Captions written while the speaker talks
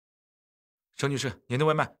程女士，您的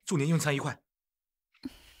外卖，祝您用餐愉快。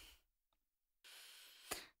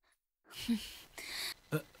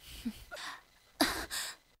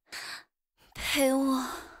陪我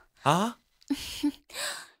啊？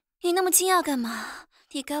你那么惊讶干嘛？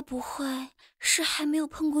你该不会是还没有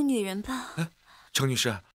碰过女人吧？程女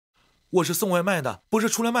士，我是送外卖的，不是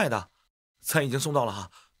出来卖的。餐已经送到了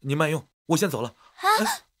哈，您慢用，我先走了。啊！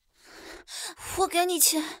我给你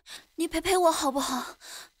钱，你陪我好不好？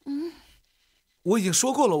我已经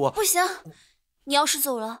说过了，我不行。你要是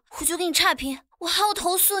走了，我就给你差评，我还要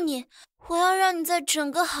投诉你。我要让你在整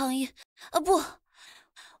个行业，不，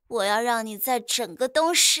我要让你在整个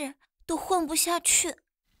东市都混不下去。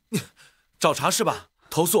你找茬是吧？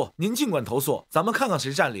投诉，您尽管投诉，咱们看看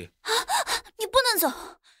谁占理。你不能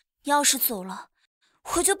走，你要是走了，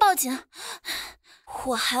我就报警，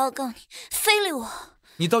我还要告你非礼我。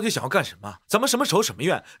你到底想要干什么？咱们什么仇什么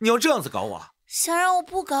怨？你要这样子搞我？想让我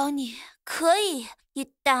不搞你，可以，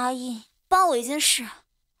你答应帮我一件事。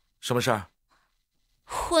什么事儿？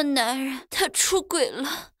我男人他出轨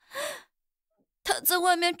了，他在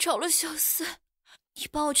外面找了小三，你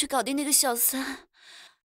帮我去搞定那个小三。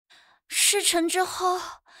事成之后，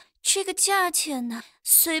这个价钱呢，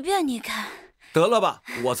随便你看。得了吧，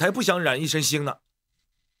我才不想染一身腥呢。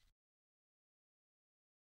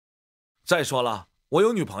再说了，我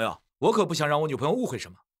有女朋友，我可不想让我女朋友误会什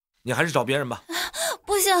么。你还是找别人吧。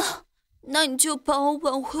不行，那你就帮我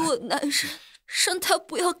挽回我男人，让他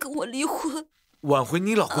不要跟我离婚。挽回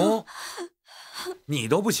你老公？你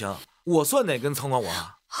都不行，我算哪根葱啊我？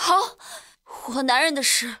好，我男人的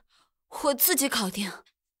事我自己搞定，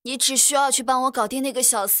你只需要去帮我搞定那个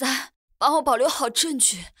小三，帮我保留好证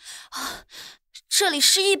据。这里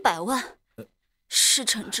是100万，事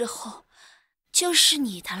成之后就是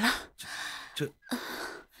你的了。这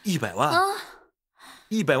100万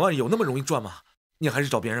？100万有那么容易赚吗？你还是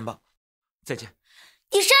找别人吧。再见。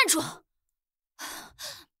你站住！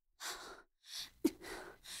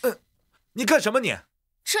你干什么你？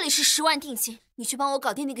这里是10万定金，你去帮我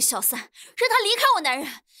搞定那个小三，让他离开我男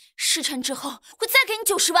人。事成之后，我再给你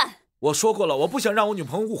90万。我说过了，我不想让我女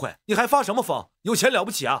朋友误会，你还发什么疯？有钱了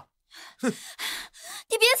不起啊？哼！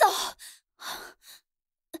你别走！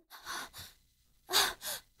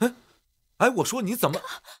哎，我说你怎么？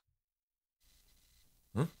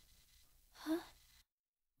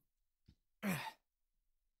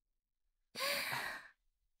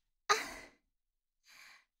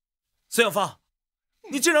孙小芳，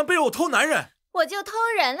你竟然背着我偷男人！我就偷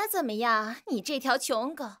人了怎么样？你这条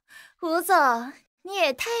穷狗！吴总，你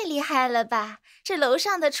也太厉害了吧！这楼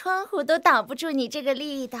上的窗户都挡不住你这个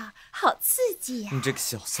力道，好刺激呀！你这个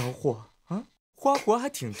小骚货啊，花活还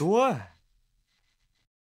挺多哎。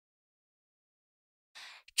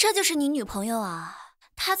这就是你女朋友啊？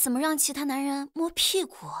她怎么让其他男人摸屁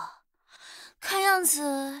股？看样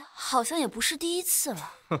子好像也不是第一次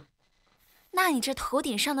了。哼，那你这头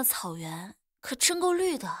顶上的草原可真够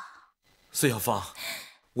绿的。孙小芳，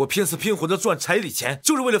我拼死拼活的赚彩礼钱，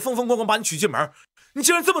就是为了风风光光把你娶进门，你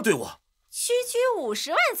竟然这么对我！区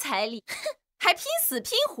50万彩礼，还拼死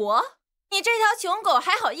拼活！你这条穷狗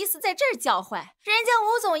还好意思在这儿叫唤？人家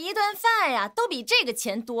吴总一顿饭呀，都比这个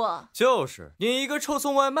钱多。就是你一个臭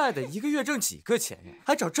送外卖的，一个月挣几个钱呀？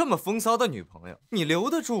还找这么风骚的女朋友，你留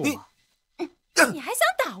得住吗？你还想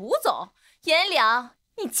打吴总？颜良，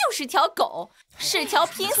你就是条狗，是条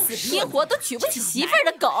拼死拼活都娶不起媳妇儿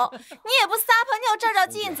的狗。你也不撒泡尿照照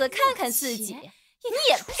镜子看看自己，你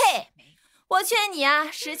也配？我劝你啊，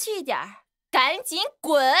识趣一点，赶紧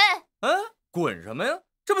滚！滚什么呀？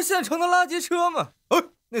这不现成的垃圾车吗？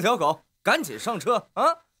那条狗赶紧上车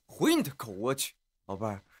啊！回你的狗窝去，宝贝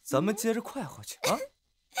儿，咱们接着快活去啊！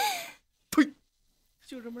呸！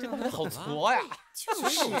就这么让人好挫呀！就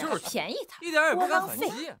是便宜他，一点也不敢反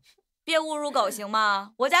击。别侮辱狗行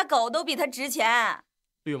吗？我家狗都比它值钱。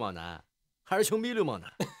绿帽男，还是穷逼绿帽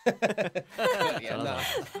男。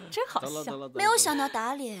真好笑。没有想到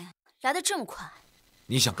打脸来得这么快。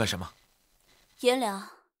你想干什么？颜良，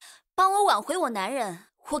帮我挽回我男人，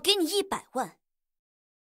我给你100万。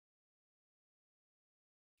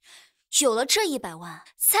有了这100万，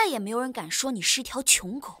再也没有人敢说你是一条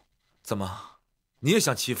穷狗。怎么，你也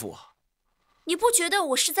想欺负我？你不觉得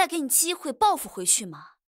我是在给你机会报复回去吗？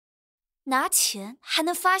拿钱还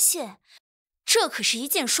能发现，这可是一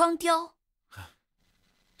箭双雕。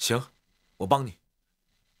行，我帮你。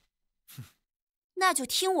那就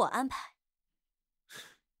听我安排。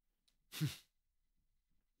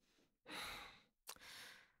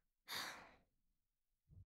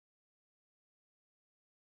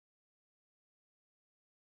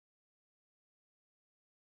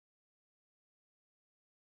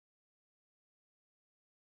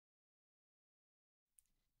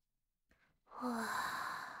哇，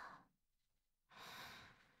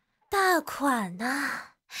大款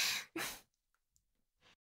呐！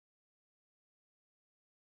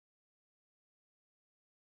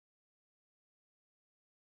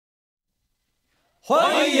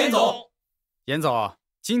欢迎严总。严总，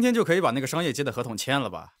今天就可以把那个商业街的合同签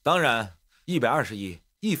了吧？当然，120亿，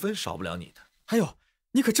一分少不了你的。哎呦，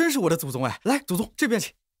你可真是我的祖宗哎！来，祖宗这边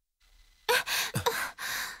请。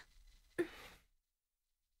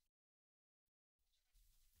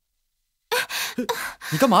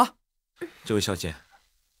你干嘛？这位小姐，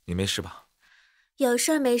你没事吧？有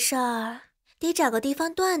事儿没事儿，得找个地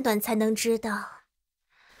方断断才能知道。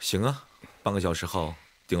行啊，半个小时后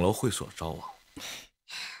顶楼会所找我。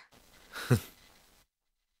哼。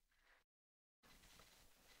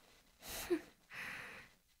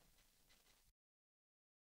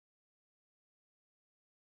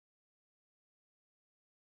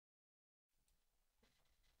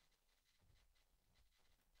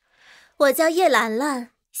我叫叶兰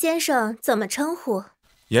兰，先生怎么称呼？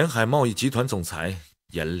沿海贸易集团总裁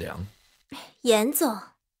严良。严总。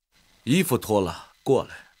衣服脱了，过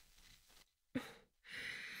来。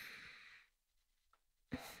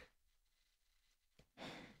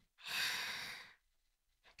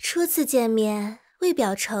初次见面，为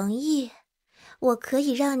表诚意，我可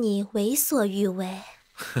以让你为所欲为。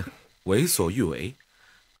为所欲为？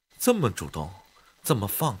这么主动，这么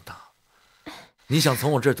放荡。你想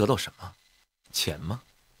从我这儿得到什么？钱吗？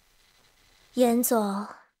严总，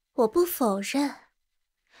我不否认。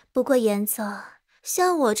不过严总，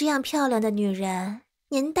像我这样漂亮的女人，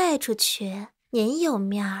您带出去，您有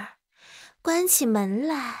面儿；关起门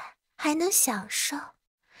来还能享受，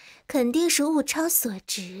肯定是物超所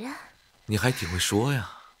值啊。你还挺会说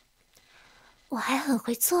呀。我还很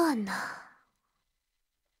会做呢。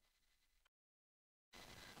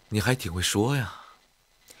你还挺会说呀。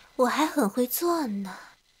我还很会做呢。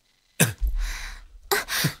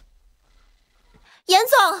严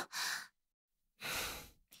总，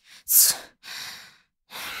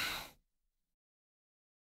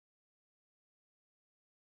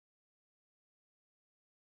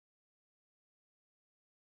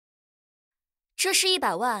这是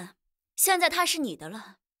100万，现在它是你的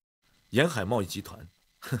了。沿海贸易集团，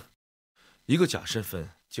哼，一个假身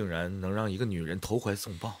份竟然能让一个女人投怀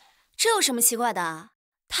送抱，这有什么奇怪的啊？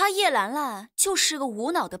她叶兰兰就是个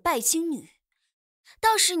无脑的拜金女。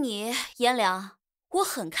倒是你颜良，我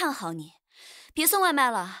很看好你，别送外卖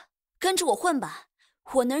了，跟着我混吧，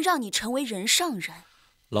我能让你成为人上人。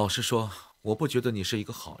老实说，我不觉得你是一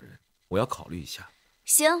个好人，我要考虑一下。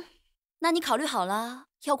行，那你考虑好了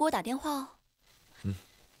要给我打电话哦。嗯。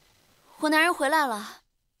我男人回来了，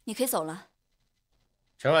你可以走了。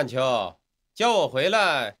陈晚秋，叫我回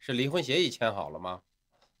来是离婚协议签好了吗？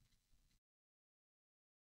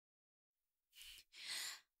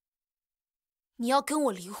你要跟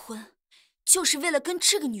我离婚，就是为了跟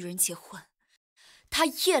这个女人结婚。她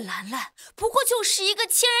叶兰兰不过就是一个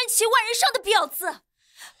千人骑万人上的婊子，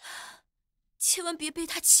千万别被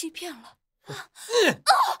她欺骗了。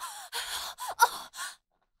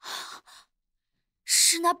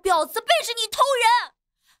是那婊子背着你偷人，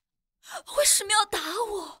为什么要打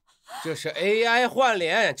我？这是 AI 换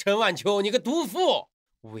脸，陈晚秋，你个毒妇！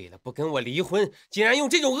为了不跟我离婚，竟然用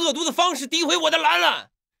这种恶毒的方式诋毁我的兰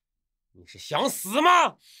兰，你是想死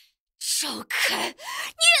吗？走开！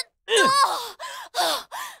你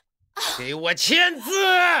给我签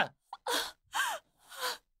字！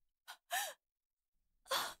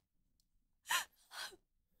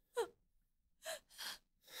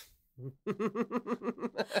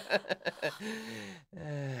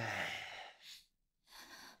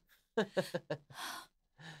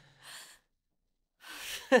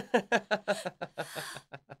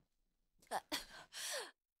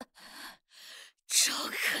走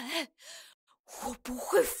开！我不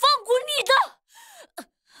会放过你的！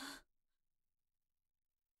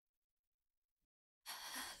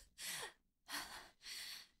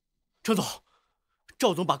张总，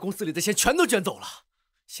赵总把公司里的钱全都卷走了，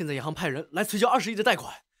现在银行派人来催交20亿的贷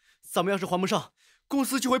款，咱们要是还不上，公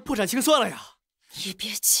司就会破产清算了呀。你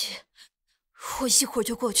别急，我一会儿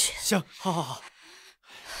就过去。行，好好好。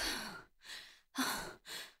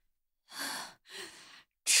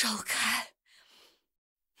走开！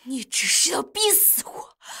你只是要逼死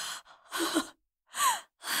我！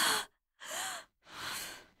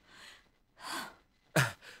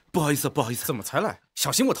不好意思，不好意思，怎么才来？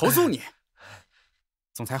小心我投诉你！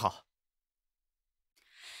总裁好。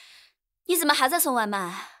你怎么还在送外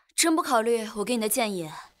卖？真不考虑我给你的建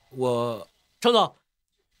议？张总，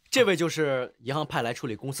这位就是银行派来处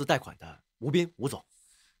理公司贷款的吴斌吴总。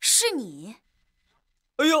是你？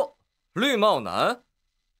哎呦，绿帽男？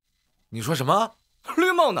你说什么？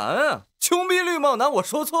绿帽男啊，穷逼绿帽男，我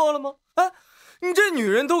说错了吗？哎，你这女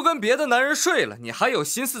人都跟别的男人睡了，你还有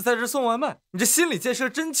心思在这送外卖？你这心理建设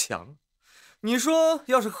真强。你说，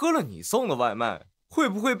要是喝了你送的外卖，会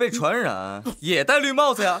不会被传染，也戴绿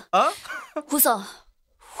帽子呀？啊，胡总，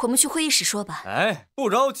我们去会议室说吧。哎，不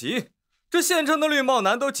着急，这县城的绿帽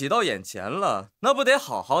男都挤到眼前了，那不得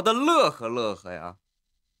好好的乐呵乐呵呀？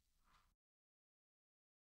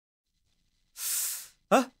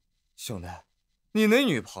哎，兄弟，你那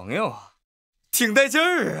女朋友啊，挺带劲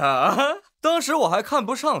儿啊！当时我还看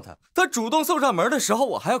不上她，她主动送上门的时候，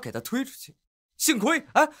我还要给她推出去。幸亏，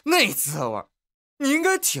哎，那滋味你应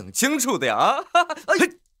该挺清楚的呀！啊，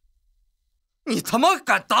哎，你他妈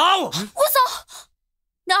敢打我！胡总，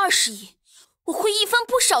那20亿我会一分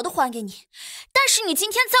不少的还给你，但是你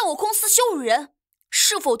今天在我公司羞辱人，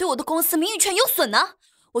是否对我的公司名誉权有损呢？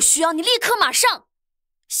我需要你立刻马上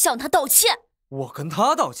向他道歉。我跟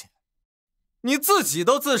他道歉？你自己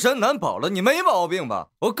都自身难保了，你没毛病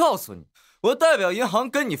吧？我告诉你，我代表银行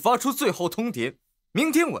跟你发出最后通牒，明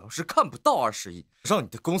天我要是看不到20亿，让你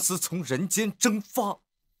的公司从人间蒸发。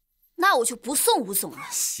那我就不送吴总了。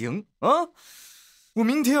行啊，我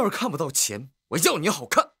明天要是看不到钱，我要你好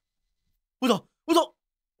看。吴总，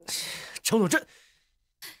程总这……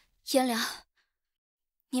颜良，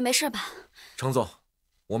你没事吧？程总，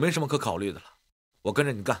我没什么可考虑的了，我跟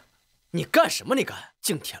着你干。你干什么？你干？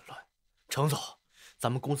净添乱！程总，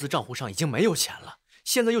咱们公司账户上已经没有钱了，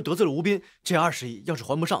现在又得罪了吴斌，这20亿要是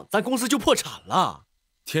还不上，咱公司就破产了。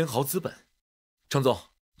天豪资本，程总，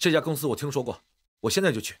这家公司我听说过，我现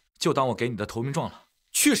在就去，就当我给你的投名状了。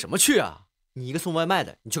去什么去啊？你一个送外卖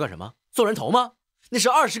的，你去干什么？送人头吗？那是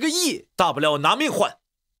20个亿，大不了我拿命换。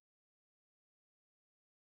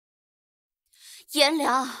颜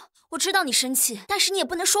良，我知道你生气，但是你也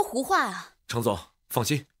不能说胡话啊。程总，放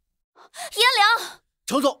心。颜良，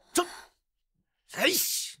程总，哎，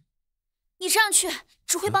你这样去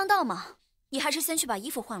只会帮倒忙，你还是先去把衣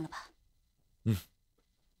服换了吧。嗯。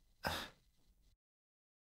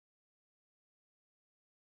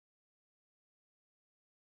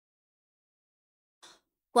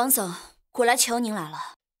王总，我来求您来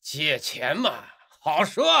了。借钱嘛，好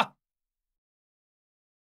说。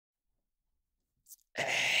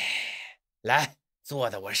哎，来，坐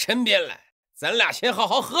到我身边来，咱俩先好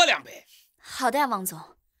好喝2杯。好的呀，王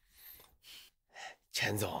总。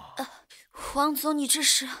陈总。王总，你这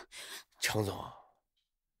是？程总，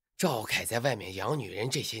赵凯在外面养女人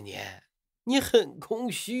这些年，你很空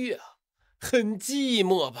虚啊，很寂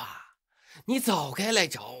寞吧？你早该来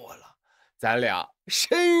找我了，咱俩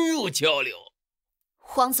深入交流。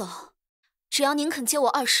王总，只要您肯借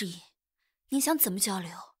我20亿，您想怎么交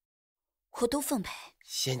流，我都奉陪。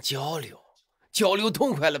先交流，交流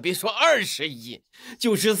痛快了，别说20亿，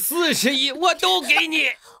就是40亿我都给你。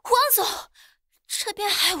王总，这边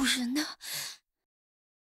还有人呢，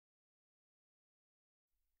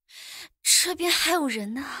这边还有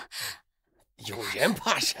人呢。有人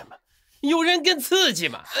怕什么？有人更刺激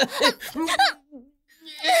嘛。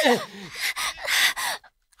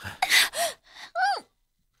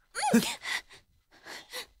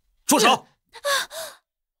住手！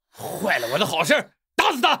坏了我的好事，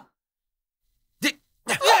打死他！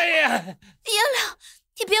哎呀，颜良，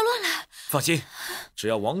你别乱来。放心，只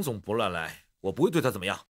要王总不乱来，我不会对他怎么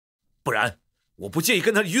样，不然我不介意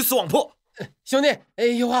跟他鱼死网破。兄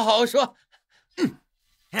弟，有话好好说。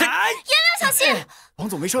颜良，小心！王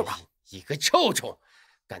总没事吧？一个臭虫，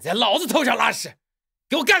敢在老子头上拉屎，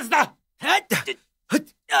给我干死他！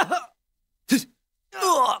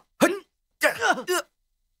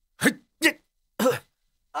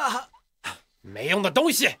没用的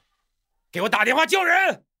东西，给我打电话叫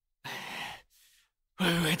人！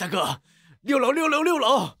喂，大哥，6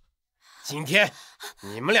楼！今天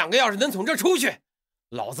你们2个要是能从这儿出去，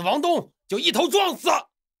老子王东就一头撞死！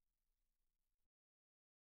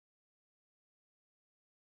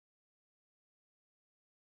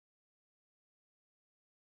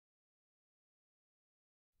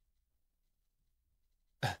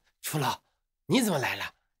楚老，你怎么来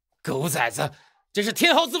了？狗崽子，这是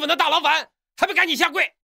天豪资本的大老板，还不赶紧下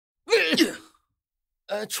跪！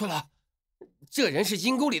楚老，这人是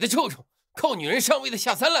阴沟里的臭虫，靠女人上位的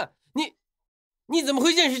下三滥，你怎么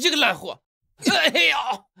会认识这个烂货？哎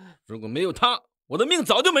呀！如果没有他，我的命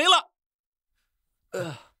早就没了。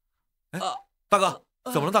大哥，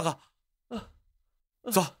怎么了？大哥，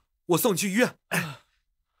走，我送你去医院。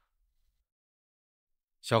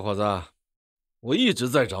小伙子，我一直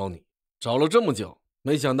在找你，找了这么久，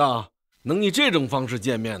没想到能以这种方式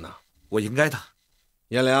见面呢。我应该的。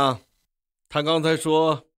颜良，他刚才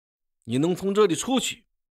说你能从这里出去，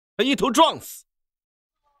还一头撞死，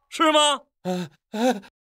是吗？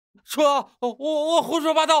楚老，我胡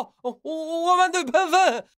说八道，我万对喷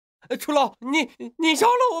粪。楚老，你饶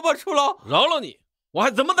了我吧，楚老。饶了你，我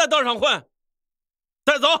还怎么在道上混？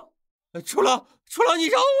带走。楚老，你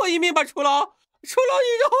饶我一命吧，楚老，你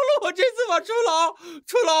饶了我这次吧，楚老。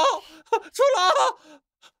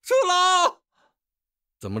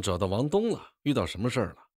怎么找到王东了？遇到什么事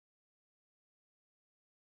儿了？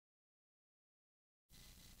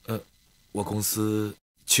我公司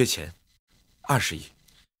缺钱，20亿。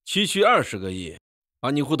区区20个亿，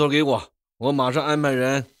把你户头给我，我马上安排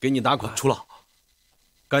人给你打款。楚老，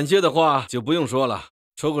感谢的话就不用说了，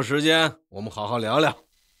抽个时间我们好好聊聊。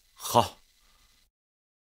好。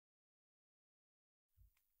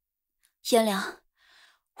颜良，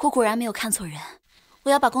我果然没有看错人，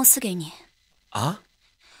我要把公司给你。啊？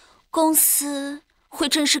公司会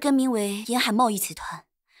正式更名为沿海贸易集团，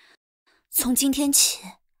从今天起，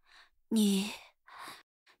你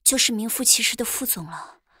就是名副其实的副总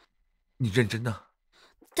了。你认真的？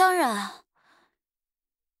当然，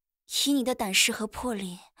以你的胆识和魄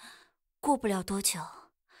力，过不了多久，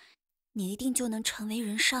你一定就能成为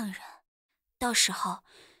人上人。到时候，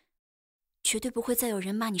绝对不会再有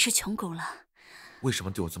人骂你是穷狗了。为什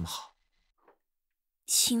么对我这么好？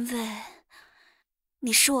因为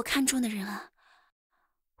你是我看中的人啊。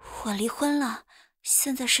我离婚了，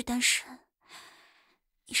现在是单身。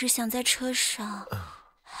你是想在车上，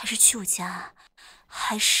还是去我家，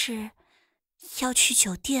还是要去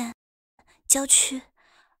酒店、郊区，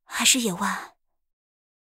还是野外？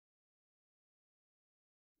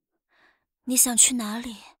你想去哪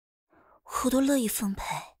里，我都乐意奉陪。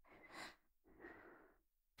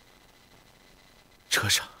车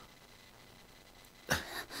上。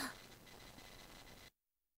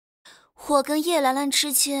我跟叶兰兰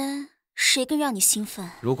之间，谁更让你兴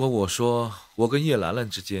奋？如果我说我跟叶兰兰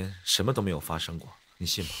之间什么都没有发生过，你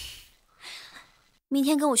信吗？明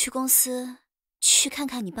天跟我去公司，去看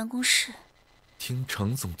看你办公室。听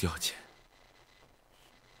程总调遣。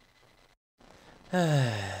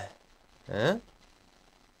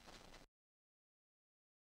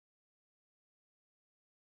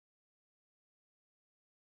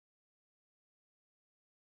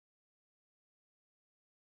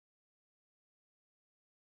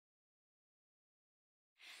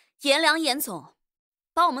颜良颜总，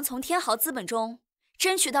帮我们从天豪资本中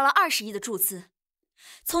争取到了20亿的注资。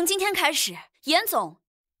从今天开始，颜总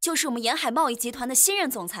就是我们沿海贸易集团的新任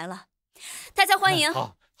总裁了。大家欢迎。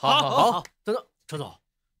好，等等，程总，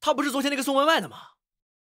他不是昨天那个送外卖的吗？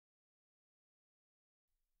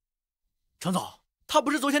程总，他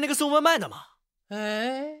不是昨天那个送外卖的吗？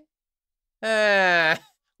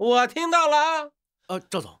我听到了。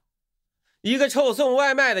赵总，一个臭送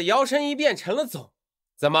外卖的摇身一变成了总。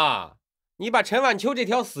怎么，你把陈晚秋这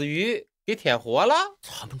条死鱼给舔活了？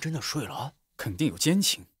他们真的睡了？肯定有奸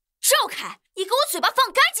情。赵凯，你给我嘴巴放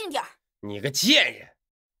干净点儿！你个贱人，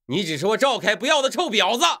你只是我赵凯不要的臭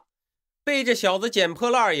婊子，被这小子捡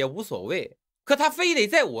破烂也无所谓，可他非得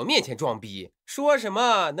在我面前装逼，说什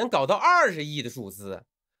么能搞到20亿的注资。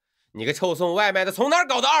你个臭送外卖的，从哪儿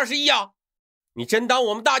搞到20亿啊？你真当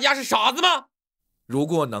我们大家是傻子吗？如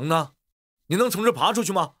果能呢？你能从这爬出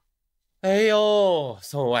去吗？哎呦，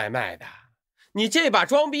送外卖的，你这把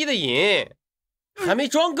装逼的瘾还没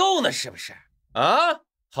装够呢，是不是？啊，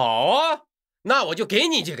好啊，那我就给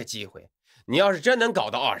你这个机会。你要是真能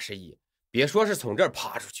搞到20亿，别说是从这儿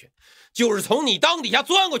爬出去，就是从你裆底下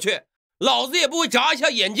钻过去，老子也不会眨一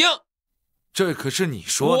下眼睛。这可是你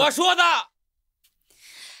说的。我说的。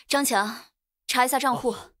张强，查一下账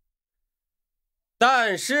户。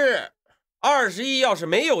但是20亿要是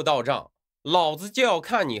没有到账，老子就要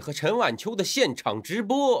看你和陈晚秋的现场直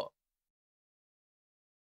播。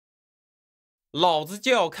老子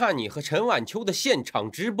就要看你和陈晚秋的现场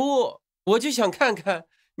直播，我就想看看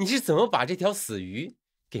你是怎么把这条死鱼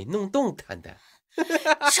给弄动弹的。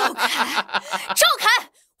赵凯，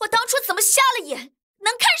我当初怎么瞎了眼，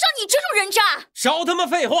能看上你这种人渣？少他妈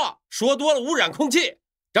废话，说多了污染空气。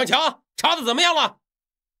张强，查的怎么样了？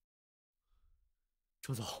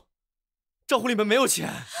程总，账户里面没有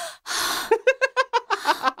钱。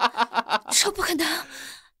这不可能，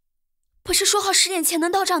不是说好10点前能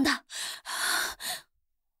到账的。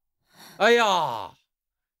哎呀，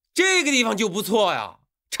这个地方就不错呀，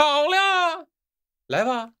敞亮。来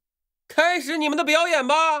吧，开始你们的表演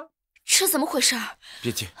吧。这怎么回事？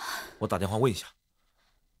别急，我打电话问一下。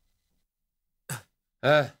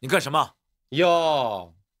你干什么？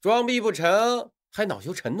哟，装逼不成，还恼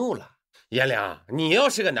羞成怒了。颜良，你要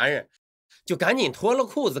是个男人，就赶紧脱了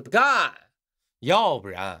裤子干，要不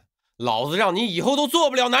然老子让你以后都做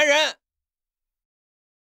不了男人。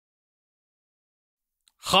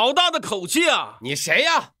好大的口气啊！你谁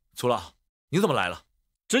呀？楚老，你怎么来了？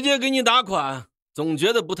直接给你打款，总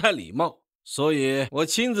觉得不太礼貌，所以我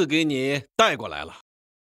亲自给你带过来了。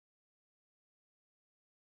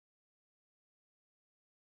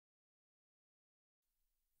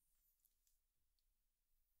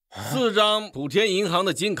4张莆田银行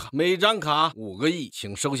的金卡，每张卡5个亿，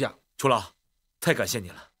请收下。楚老，太感谢你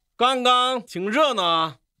了。刚刚挺热闹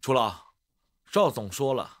啊。楚老，赵总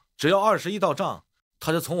说了，只要21到账，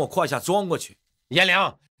他就从我胯下钻过去。颜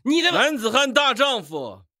良，你的男子汉大丈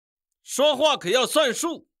夫，说话可要算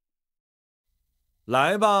数。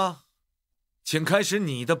来吧，请开始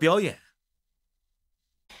你的表演。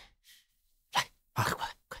来，快！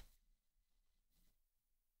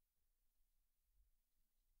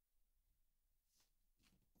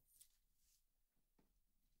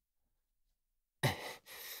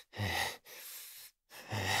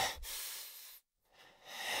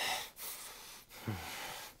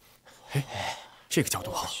这个角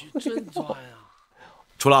度好，真钻呀！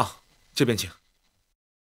楚老，这边请。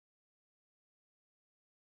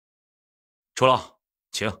楚老，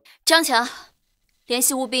请。张强，联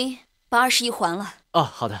系吴斌，把20亿还了。哦，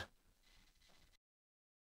好的。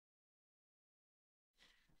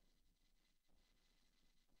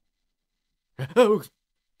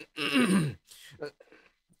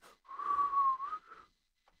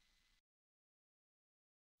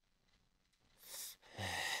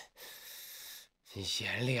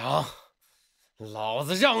颜良，老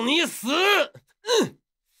子让你死！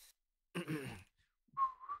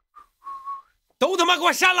都他妈给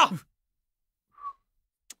我删了！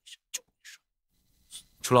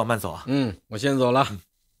楚老慢走啊。我先走了。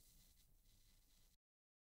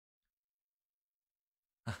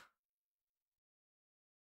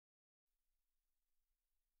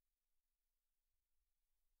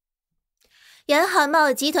延海贸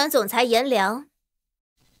易集团总裁颜良，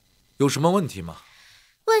有什么问题吗？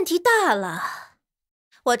问题大了。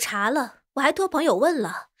我查了，我还托朋友问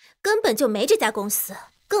了，根本就没这家公司，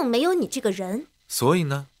更没有你这个人。所以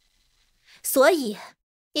呢？所以，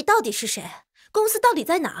你到底是谁？公司到底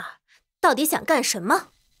在哪儿？到底想干什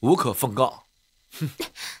么？无可奉告。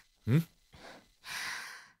哼。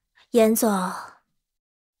严总，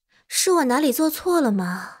是我哪里做错了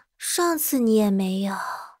吗？上次你也没有。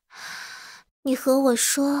你和我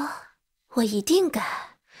说，我一定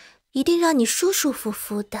改，一定让你舒舒服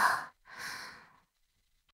服的。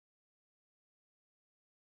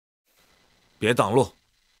别挡路。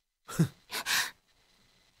哼。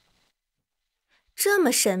这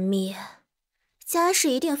么神秘，家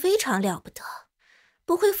世一定非常了不得，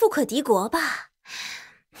不会富可敌国吧？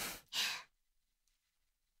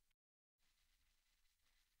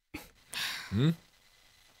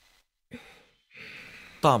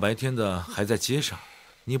大白天的还在街上，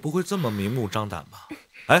你不会这么明目张胆吧？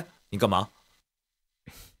哎，你干嘛？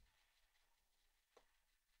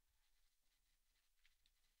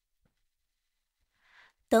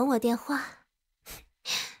等我电话。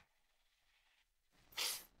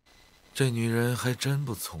这女人还真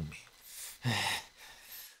不聪明。哎，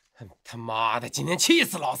他妈的，今天气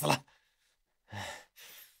死老子了！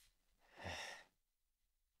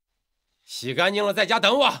洗干净了在家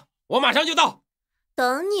等我，我马上就到。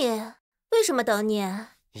等你？为什么等你？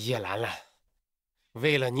叶兰兰，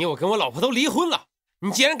为了你，我跟我老婆都离婚了，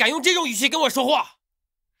你竟然敢用这种语气跟我说话！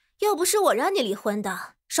又不是我让你离婚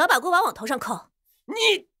的，少把锅往我头上扣。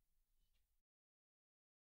你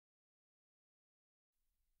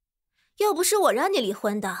又不是我让你离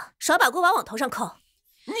婚的，少把锅往我头上扣。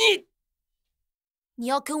你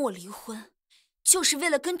要跟我离婚，就是为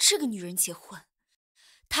了跟这个女人结婚。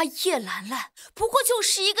她叶兰兰不过就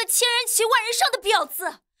是一个千人骑万人上的婊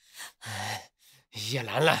子。叶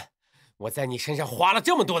兰兰，我在你身上花了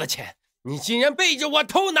这么多的钱，你竟然背着我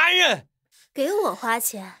偷男人！给我花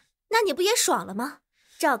钱，那你不也爽了吗？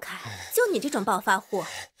赵凯，就你这种暴发户，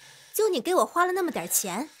就你给我花了那么点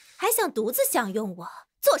钱，还想独自享用我，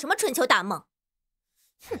做什么春秋大梦？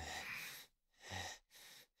哼！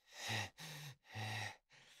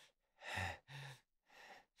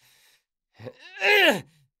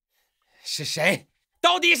是谁？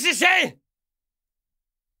到底是谁？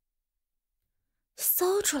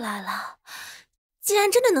搜出来了，竟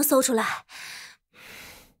然真的能搜出来！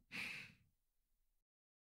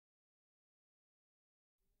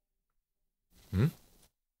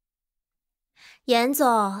严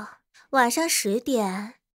总，晚上10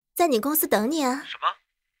点，在你公司等你啊。什么？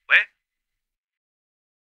喂？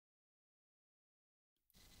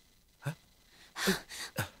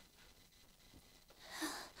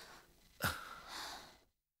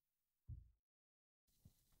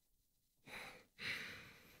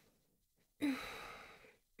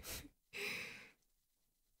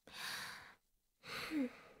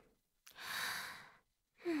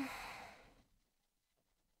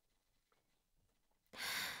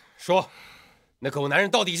说，那狗男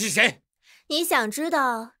人到底是谁？你想知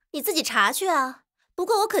道，你自己查去啊。不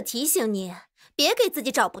过我可提醒你，别给自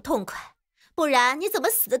己找不痛快，不然你怎么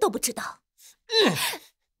死的都不知道。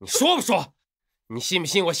你说不说？你信不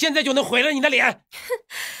信我现在就能毁了你的脸？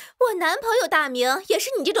我男朋友大明也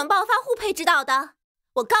是你这种暴发户配知道的。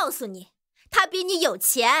我告诉你，他比你有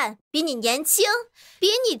钱，比你年轻，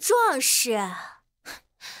比你壮实。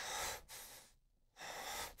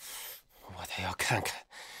我倒要看看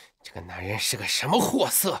这个男人是个什么货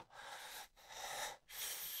色。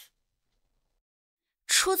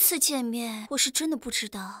初次见面，我是真的不知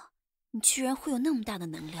道你居然会有那么大的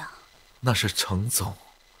能量。那是程总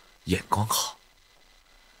眼光好。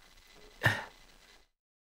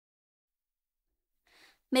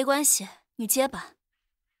没关系，你接吧。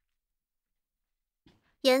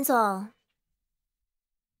严总，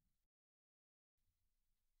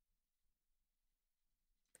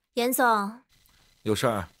严总，有事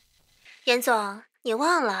儿？严总，你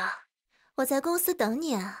忘了我在公司等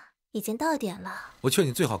你啊，已经到点了。我劝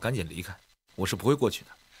你最好赶紧离开，我是不会过去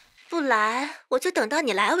的。不来，我就等到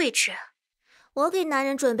你来为止。我给男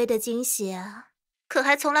人准备的惊喜，可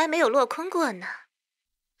还从来没有落空过呢。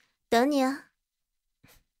等你啊。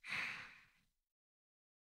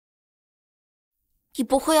你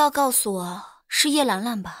不会要告诉我是叶兰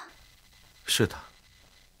兰吧？是的。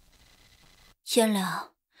颜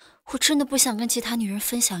良，我真的不想跟其他女人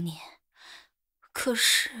分享你，可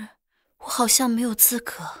是我好像没有资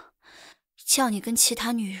格叫你跟其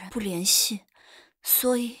他女人不联系，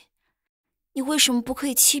所以你为什么不可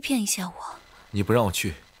以欺骗一下我？你不让我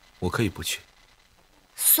去，我可以不去。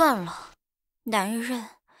算了，男人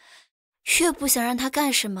越不想让他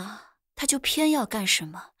干什么，他就偏要干什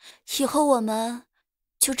么。以后我们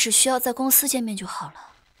就只需要在公司见面就好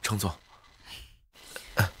了。程总，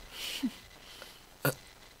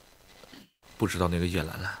不知道那个叶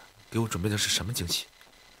兰兰给我准备的是什么惊喜。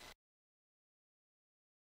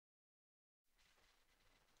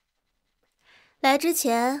来之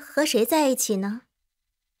前和谁在一起呢？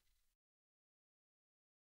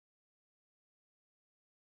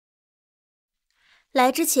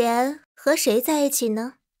来之前和谁在一起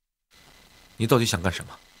呢？你到底想干什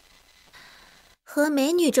么？和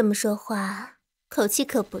美女这么说话，口气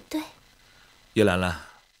可不对。叶兰兰，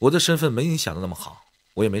我的身份没你想的那么好，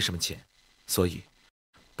我也没什么钱，所以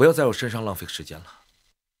不要在我身上浪费时间了。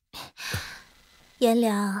颜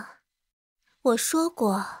良，我说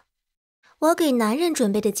过，我给男人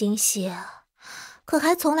准备的惊喜，可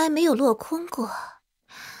还从来没有落空过。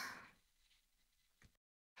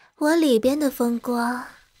我里边的风光，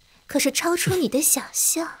可是超出你的想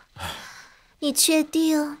象。你确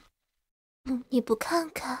定？你不看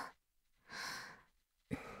看？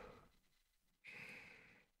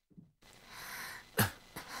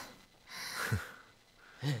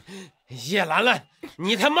叶兰兰，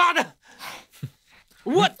你他妈的！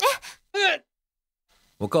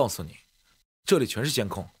我告诉你，这里全是监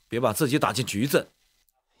控，别把自己打进局子。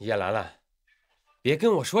叶兰兰，别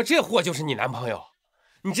跟我说这货就是你男朋友，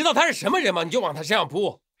你知道他是什么人吗？你就往他身上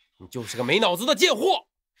扑，你就是个没脑子的贱货。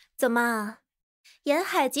怎么，沿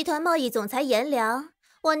海集团贸易总裁颜良，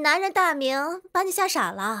我男人大明把你吓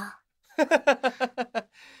傻了？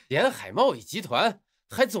沿海贸易集团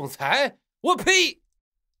还总裁？我呸！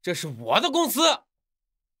这是我的公司。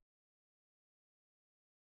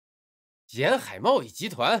沿海贸易集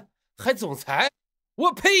团还总裁？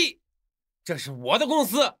我呸！这是我的公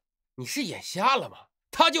司。你是眼瞎了吗？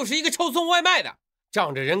他就是一个臭送外卖的，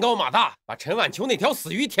仗着人高马大，把陈晚秋那条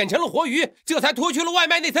死鱼舔成了活鱼，这才脱去了外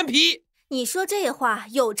卖那层皮。你说这话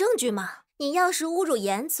有证据吗？你要是侮辱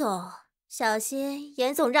严总，小心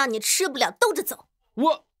严总让你吃不了兜着走。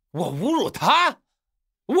我侮辱他？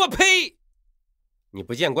我呸！你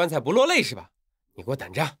不见棺材不落泪是吧？你给我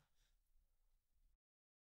等着。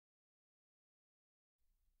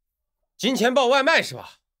金钱豹外卖是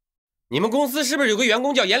吧？你们公司是不是有个员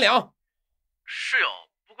工叫颜良？是有，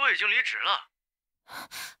不过已经离职了。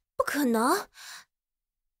不可能。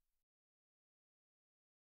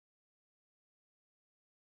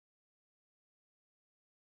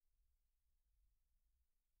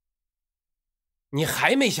你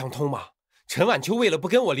还没想通吗？陈晚秋为了不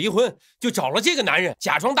跟我离婚，就找了这个男人，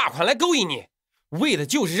假装大款来勾引你，为的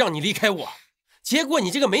就是让你离开我。结果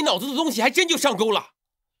你这个没脑子的东西还真就上钩了。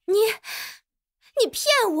你骗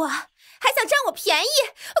我，还想占我便宜，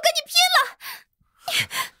我跟你拼了！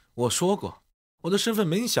我说过，我的身份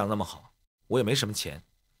没你想那么好，我也没什么钱，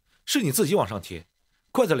是你自己往上贴，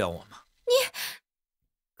怪得了我吗？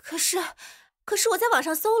可是我在网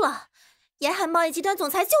上搜了，沿海贸易集团总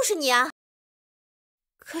裁就是你啊！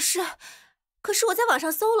可是我在网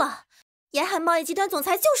上搜了，沿海贸易集团总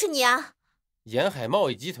裁就是你啊！沿海贸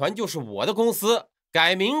易集团就是我的公司，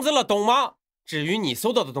改名字了，懂吗？至于你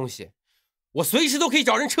搜到的东西，我随时都可以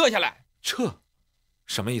找人撤下来。撤？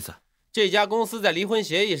什么意思？这家公司在离婚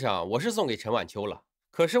协议上我是送给陈晚秋了，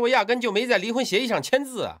可是我压根就没在离婚协议上签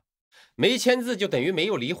字啊，没签字就等于没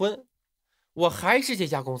有离婚，我还是这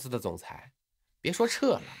家公司的总裁，别说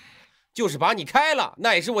撤了，就是把你开了，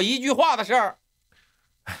那也是我一句话的事儿。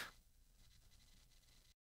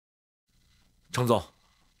程总，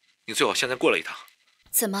你最好现在过来一趟。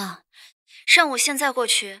怎么，让我现在过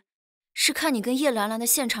去，是看你跟叶兰兰的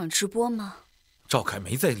现场直播吗？赵凯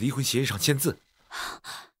没在离婚协议上签字。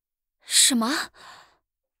什么？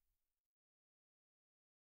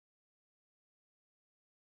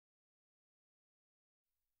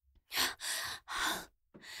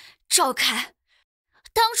赵凯，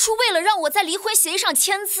当初为了让我在离婚协议上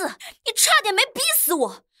签字，你差点没逼死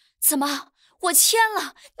我。怎么，我签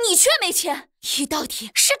了，你却没签？你到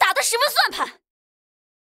底是打的什么算盘？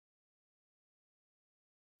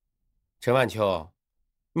陈晚秋，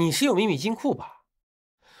你是有秘密金库吧？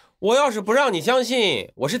我要是不让你相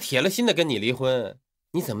信我是铁了心的跟你离婚，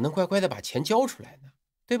你怎么能乖乖的把钱交出来呢？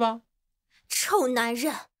对吧？臭男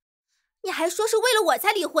人，你还说是为了我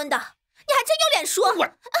才离婚的，你还真有脸说！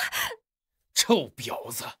我，臭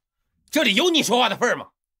婊子，这里有你说话的份儿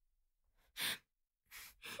吗？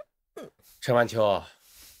陈晚秋，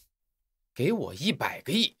给我100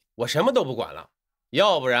个亿，我什么都不管了，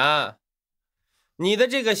要不然你的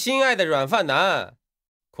这个心爱的软饭男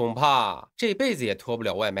恐怕这辈子也脱不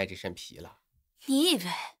了外卖这身皮了。你以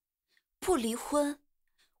为不离婚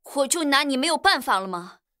我就拿你没有办法了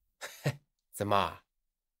吗？怎么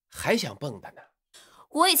还想蹦跶呢？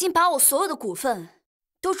我已经把我所有的股份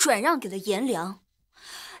都转让给了颜良，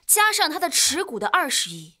加上他的持股的20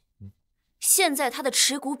亿，现在他的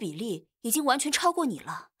持股比例已经完全超过你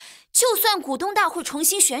了。就算股东大会重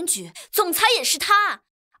新选举，总裁也是他，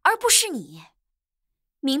而不是你，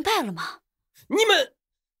明白了吗？你们，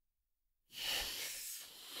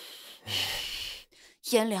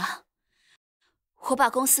颜良，我把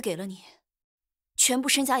公司给了你，全部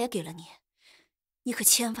身家也给了你，你可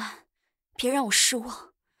千万别让我失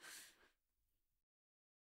望。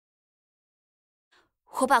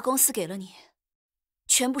我把公司给了你，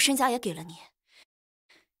全部身家也给了你，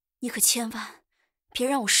你可千万别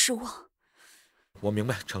让我失望。我明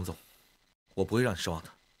白，程总，我不会让你失望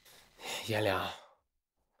的。颜良，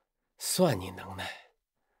算你能耐，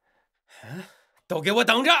都给我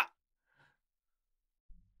等着！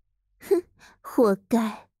哼，活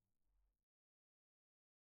该。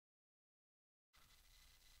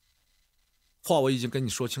话我已经跟你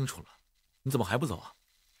说清楚了，你怎么还不走啊？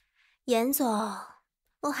严总，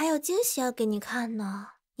我还有惊喜要给你看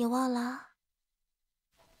呢，你忘了？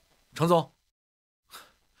程总，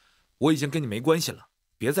我已经跟你没关系了，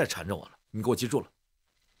别再缠着我了，你给我记住了。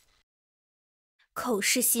口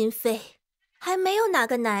是心非，还没有哪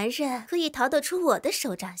个男人可以逃得出我的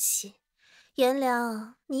手掌心。颜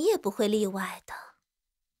良，你也不会例外的。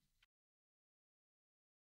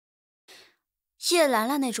叶兰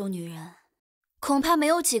兰那种女人，恐怕没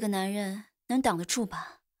有几个男人能挡得住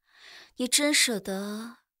吧？你真舍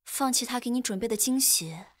得放弃她给你准备的惊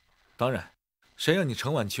喜？当然，谁让你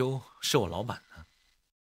程晚秋是我老板呢？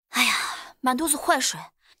哎呀，满肚子坏水，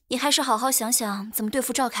你还是好好想想怎么对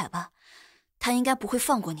付赵凯吧，他应该不会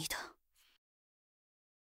放过你的。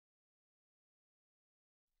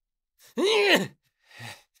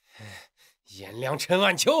颜良、陈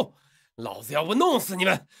晚秋，老子要不弄死你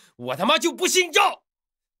们，我他妈就不姓赵！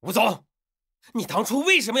吴总，你当初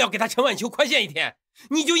为什么要给他陈晚秋宽限1天？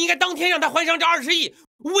你就应该当天让他还上这20亿，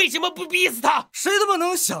为什么不逼死他？谁他妈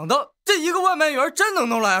能想到这一个外卖员真能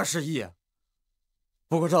弄来20亿？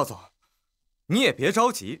不过赵总，你也别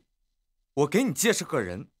着急，我给你介绍个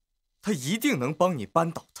人，他一定能帮你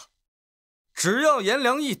扳倒他。只要颜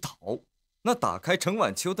良一倒，那打开程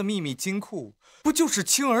晚秋的秘密金库，不就是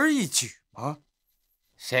轻而易举吗？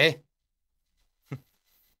谁？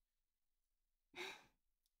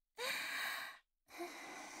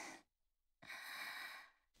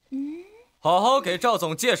好好给赵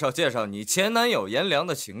总介绍介绍你前男友颜良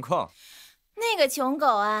的情况。那个穷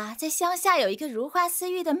狗啊，在乡下有一个如花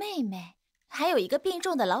似玉的妹妹，还有一个病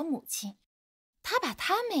重的老母亲。他把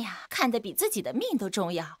他们呀看得比自己的命都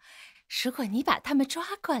重要。如果你把他们抓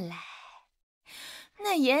过来，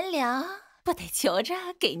那颜良不得求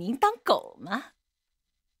着给您当狗吗？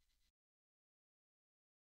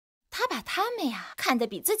他把他们呀看得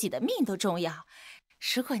比自己的命都重要。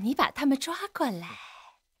如果你把他们抓过来，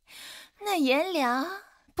那颜良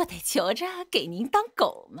不得求着给您当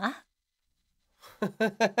狗吗？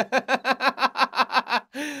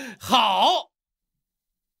好。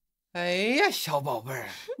哎呀，小宝贝儿，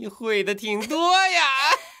你会的挺多呀。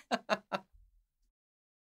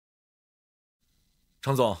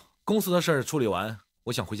程总，公司的事儿处理完，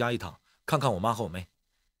我想回家一趟，看看我妈和我妹。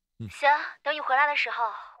行，等你回来的时候，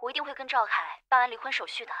我一定会跟赵凯办完离婚手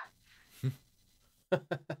续的。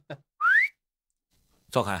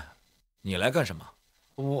赵凯，你来干什么？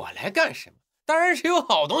我来干什么？当然是有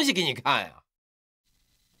好东西给你看呀。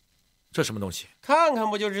这什么东西？看看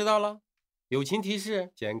不就知道了。友情提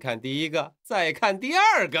示：先看第一个，再看第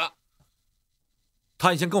二个。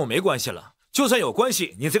他已经跟我没关系了，就算有关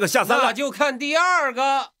系，你这个下三滥，那就看第二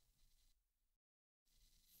个。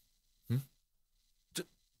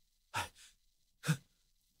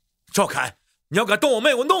赵凯，你要敢动我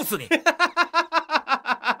妹，我弄死你！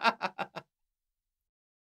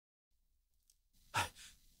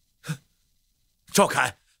赵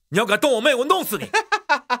凯，你要敢动我妹，我弄死你！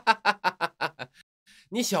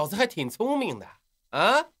你小子还挺聪明的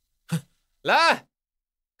啊！来，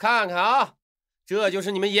看看啊，这就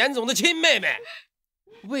是你们严总的亲妹妹，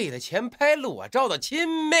为了钱拍裸照的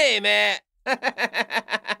亲妹妹。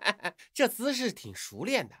这姿势挺熟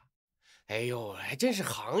练的。哎呦，还真是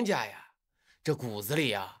行家呀！这骨子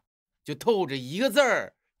里啊，就透着一个字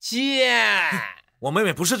儿：贱。我妹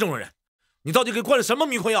妹不是这种人，你到底给灌了什么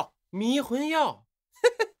迷魂药？迷魂药？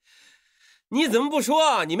你怎么不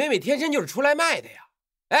说你妹妹天生就是出来卖的呀？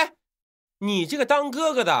哎，你这个当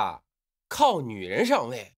哥哥的靠女人上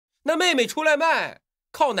位，那妹妹出来卖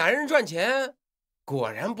靠男人赚钱，果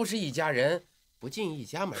然不是一家人不进一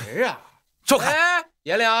家门啊！赵凯，哎，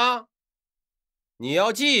颜良，你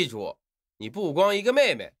要记住，你不光一个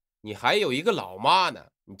妹妹，你还有一个老妈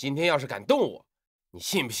呢。你今天要是敢动我，你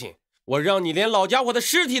信不信我让你连老家伙的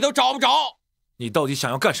尸体都找不着？你到底想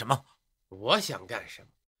要干什么？我想干什么？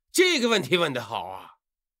这个问题问得好啊！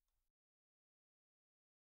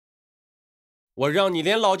我让你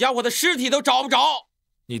连老家伙的尸体都找不着。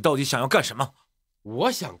你到底想要干什么？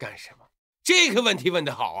我想干什么？这个问题问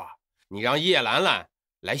得好啊！你让叶兰兰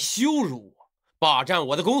来羞辱我，霸占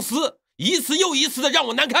我的公司，一次又一次的让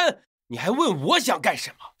我难堪，你还问我想干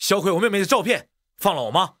什么？销毁我妹妹的照片，放了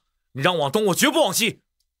我妈，你让我往东，我绝不往西。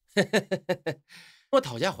我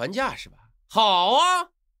讨价还价是吧？好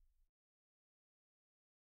啊，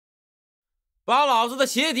把老子的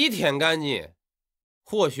鞋底舔干净，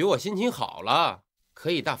或许我心情好了，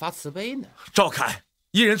可以大发慈悲呢。赵凯，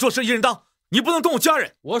一人做事一人当，你不能动我家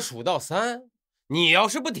人。我数到3，你要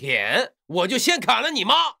是不舔，我就先砍了你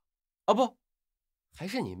妈。啊不，还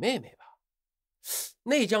是你妹妹吧。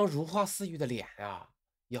那张如花似玉的脸啊，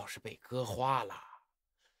要是被割花了。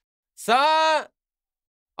3、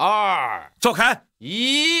2，赵凯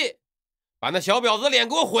，1，把那小婊子的脸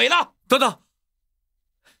给我毁了！等等，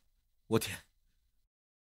我舔。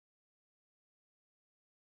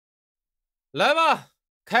来吧，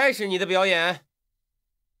开始你的表演。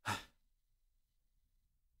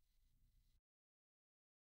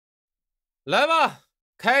来吧，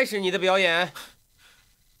开始你的表演。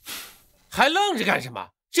还愣着干什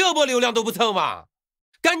么？这波流量都不蹭吗？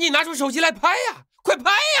赶紧拿出手机来拍呀！快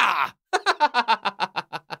拍呀！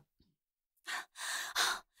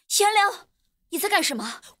颜良，你在干什么？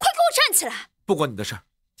快给我站起来！不关你的事儿。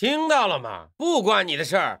听到了吗？不关你的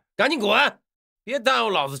事儿，赶紧滚！别耽误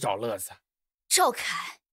老子找乐子。赵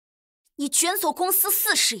凯，你卷走公司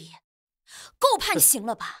40亿，够判刑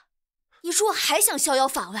了吧？你如果还想逍遥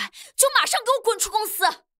法外，就马上给我滚出公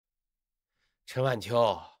司！陈晚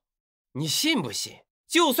秋，你信不信？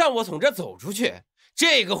就算我从这走出去，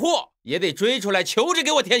这个货也得追出来求着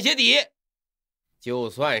给我舔鞋底。就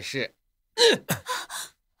算是，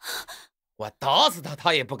我打死他，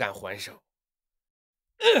他也不敢还手。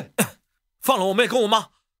放了我妹跟我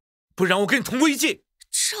妈，不然我跟你同归于尽。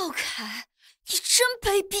赵凯，你真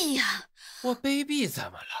卑鄙呀！我卑鄙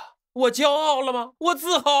怎么了？我骄傲了吗？我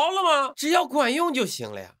自豪了吗？只要管用就行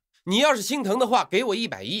了呀。你要是心疼的话，给我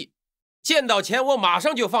100亿，见到钱我马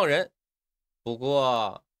上就放人。不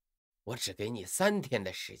过，我只给你3天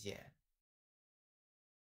的时间。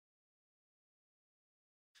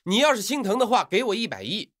你要是心疼的话，给我100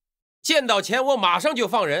亿，见到钱我马上就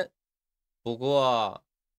放人。不过，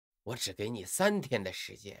我只给你3天的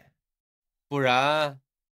时间，不然，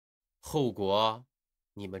后果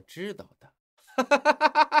你们知道的。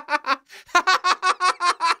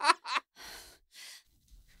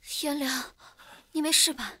颜良，你没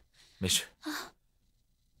事吧？没事。啊，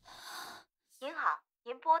您好，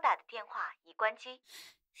您拨打的电话已关机。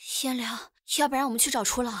颜良，要不然我们去找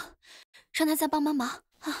楚老，让他再帮帮忙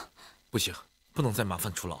啊！不行，不能再麻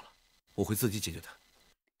烦楚老了，我会自己解决的。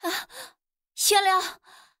啊，颜良，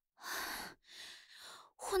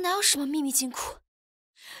我哪有什么秘密金库？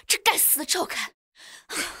这该死的赵凯！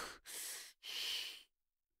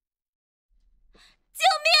救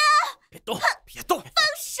命！别动，别动！放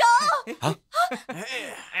手！啊！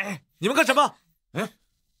你们干什么？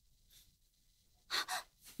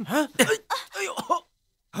哎呦！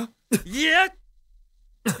也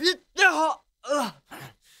好，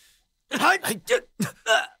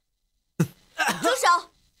住手！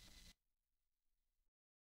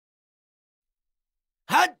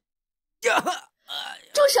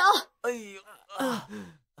住手！哎呦！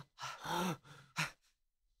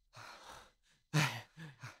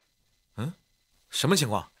什么情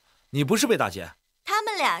况？你不是被打劫？他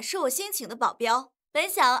们俩是我新请的保镖，本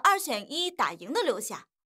想2选1打赢的留下，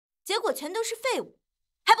结果全都是废物，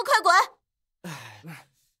还不快滚！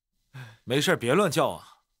没事，别乱叫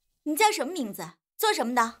啊！你叫什么名字？做什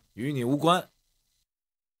么的？与你无关。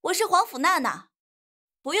我是黄甫娜娜，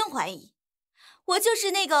不用怀疑，我就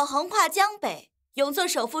是那个横跨江北、永做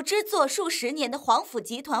首富之作数10年的黄甫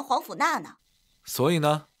集团黄甫娜娜。所以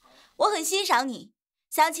呢？我很欣赏你，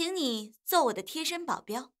想请你做我的贴身保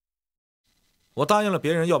镖。我答应了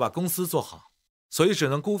别人要把公司做好，所以只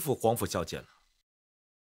能辜负黄甫小姐了。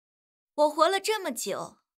我活了这么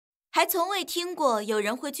久，还从未听过有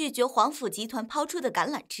人会拒绝黄甫集团抛出的橄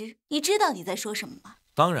榄枝。你知道你在说什么吗？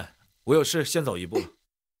当然，我有事先走一步了。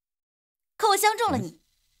可我相中了你，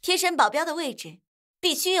贴身保镖的位置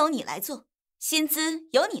必须由你来做，薪资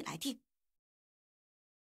由你来定。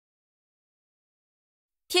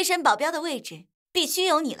贴身保镖的位置必须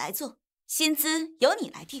由你来做，薪资由你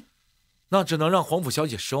来定。那只能让黄甫小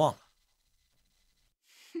姐失望了。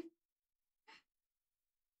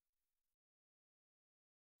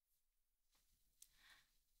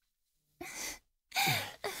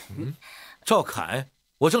赵凯，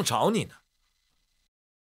我正找你呢。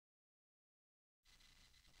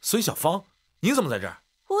孙小芳，你怎么在这儿？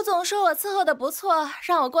吴总说我伺候的不错，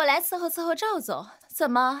让我过来伺候赵总。怎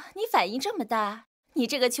么，你反应这么大？你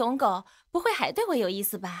这个穷狗，不会还对我有意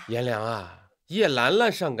思吧？颜良啊，叶兰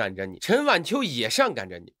兰上赶着你，陈晚秋也上赶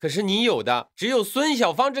着你，可是你有的只有孙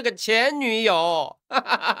小芳这个前女友。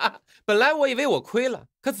本来我以为我亏了，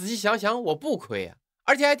可仔细想想我不亏啊，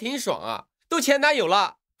而且还挺爽啊，都前男友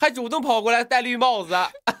了，还主动跑过来戴绿帽子。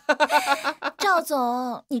赵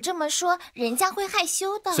总，你这么说，人家会害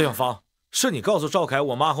羞的。孙小芳，是你告诉赵凯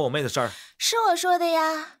我妈和我妹的事儿？是我说的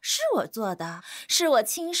呀，是我做的，是我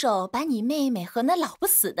亲手把你妹妹和那老不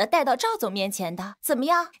死的带到赵总面前的。怎么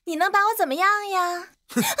样？你能把我怎么样呀？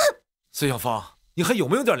孙小芳，你还有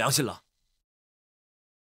没有点良心了？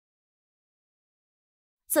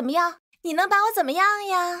怎么样？你能把我怎么样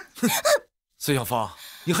呀？孙小芳，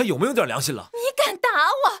你还有没有点良心了？你敢打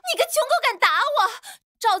我？你个穷狗敢打我？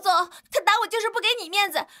赵总，他打我就是不给你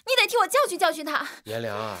面子，你得替我教训教训他。颜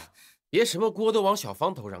良啊，别什么锅都往小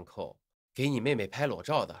芳头上扣，给你妹妹拍裸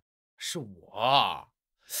照的是我。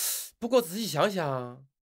不过仔细想想，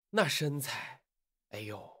那身材，哎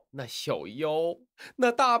呦，那小腰，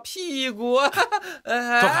那大屁股。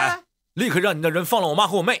赵凯，立刻让你的人放了我妈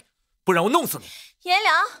和我妹，不然我弄死你！颜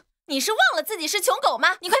良，你是忘了自己是穷狗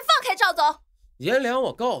吗？你快放开赵总！颜良，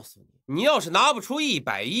我告诉你，你要是拿不出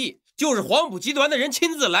100亿，就是黄埔集团的人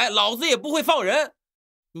亲自来，老子也不会放人。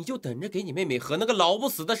你就等着给你妹妹和那个老不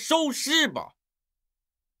死的收尸吧。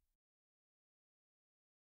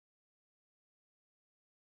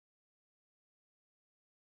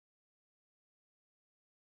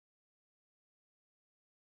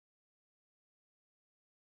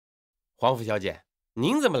黄甫小姐，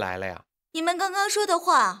您怎么来了呀？你们刚刚说的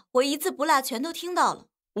话，我一字不落全都听到了。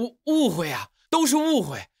误会啊，都是误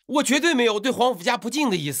会，我绝对没有对黄甫家不敬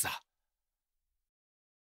的意思啊。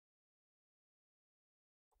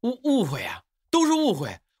误会啊，都是误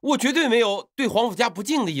会，我绝对没有对黄甫家不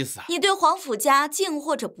敬的意思啊。你对黄甫家敬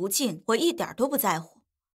或者不敬，我一点都不在乎。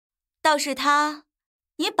倒是他，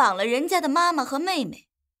你绑了人家的妈妈和妹妹，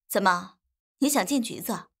怎么，你想进局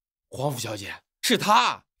子？黄甫小姐，是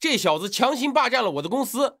他，这小子强行霸占了我的公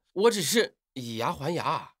司，我只是以牙还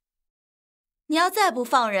牙。你要再不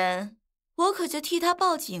放人，我可就替他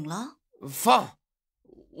报警了。放，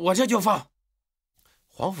我这就放。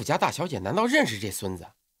黄甫家大小姐难道认识这孙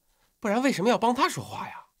子？不然为什么要帮他说话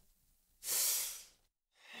呀？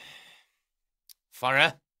放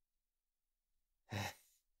人。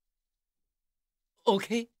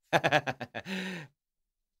OK。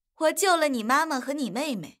我救了你妈妈和你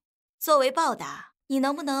妹妹，作为报答，你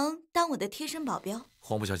能不能当我的贴身保镖？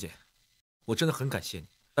黄甫小姐，我真的很感谢你，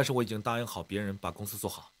但是我已经答应好别人把公司做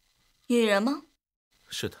好。女人吗？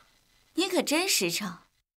是的。你可真实诚。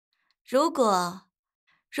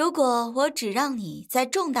如果我只让你在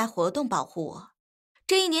重大活动保护我，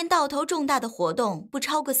这一年到头重大的活动不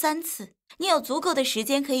超过3次，你有足够的时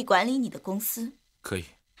间可以管理你的公司。可以。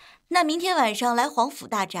那明天晚上来黄府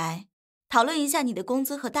大宅，讨论一下你的工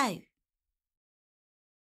资和待遇。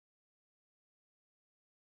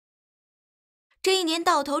这一年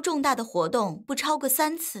到头重大的活动不超过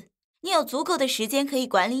3次，你有足够的时间可以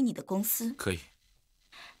管理你的公司。可以。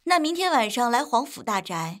那明天晚上来黄府大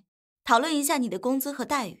宅，讨论一下你的工资和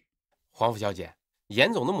待遇。黄府小姐，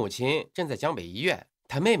严总的母亲正在江北医院，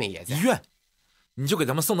他妹妹也在。医院？你就给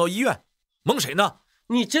他们送到医院？蒙谁呢？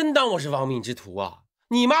你真当我是亡命之徒啊？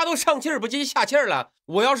你妈都上气儿不接下气儿了，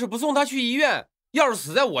我要是不送她去医院，要是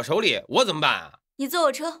死在我手里，我怎么办啊？你坐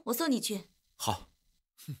我车，我送你去。好。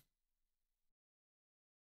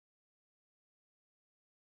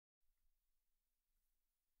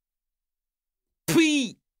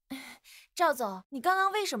呸！赵总，你刚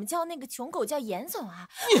刚为什么叫那个穷狗叫严总啊？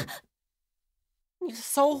你这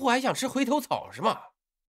骚货还想吃回头草是吗？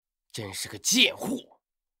真是个贱货！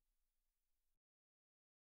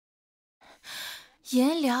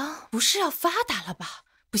颜良不是要发达了吧？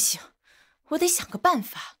不行，我得想个办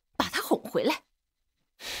法把他哄回来。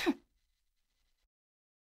哼！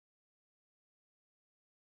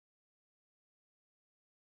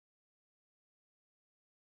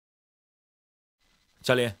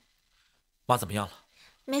嘉林，妈怎么样了？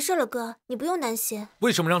没事了，哥，你不用担心。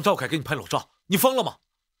为什么让赵凯给你拍裸照？你疯了吗？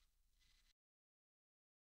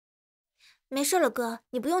没事了，哥，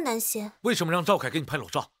你不用担心。为什么让赵凯给你拍裸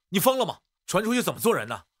照？你疯了吗？传出去怎么做人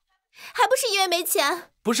呢？还不是因为没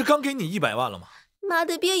钱。不是刚给你100万了吗？妈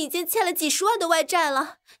的爹已经欠了几10万的外债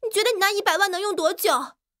了，你觉得你那100万能用多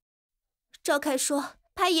久？赵凯说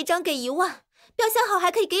拍一张给1万，表现好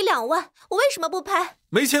还可以给2万，我为什么不拍？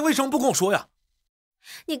没钱为什么不跟我说呀？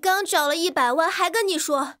你刚找了100万还跟你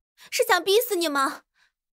说，是想逼死你吗？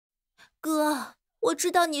哥，我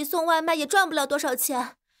知道你送外卖也赚不了多少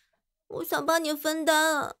钱，我想帮你分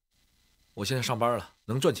担啊。我现在上班了，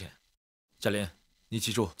能赚钱。嘉林，你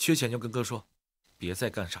记住，缺钱就跟哥说，别再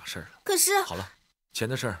干傻事儿了。可是……好了，钱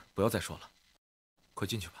的事儿不要再说了，快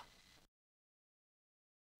进去吧。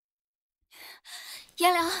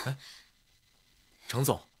颜良，哎，程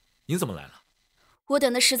总，您怎么来了？我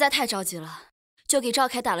等的实在太着急了，就给赵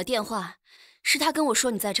凯打了电话，是他跟我说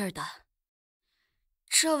你在这儿的。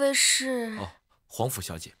这位是……哦，黄甫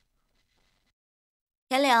小姐。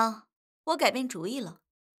颜良，我改变主意了，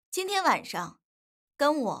今天晚上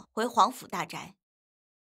跟我回黄府大宅。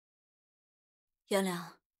颜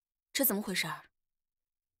良，这怎么回事？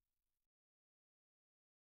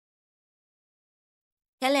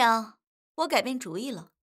颜良，我改变主意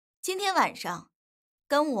了，今天晚上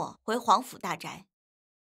跟我回黄府大宅。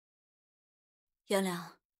颜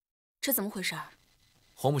良，这怎么回事？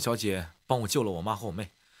黄甫小姐帮我救了我妈和我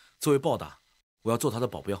妹，作为报答，我要做她的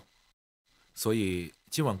保镖，所以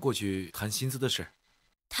今晚过去谈薪资的事。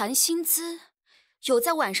谈薪资？有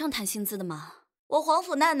在晚上谈薪资的吗？我黄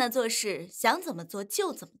甫娜娜做事想怎么做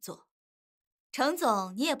就怎么做，程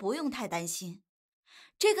总你也不用太担心，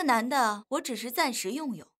这个男的我只是暂时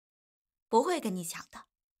用有，不会跟你抢的。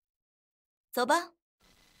走吧。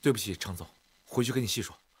对不起，程总，回去跟你细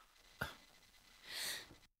说。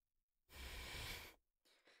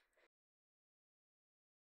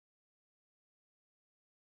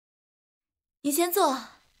你先坐，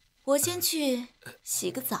我先去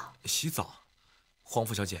洗个澡。洗澡？黄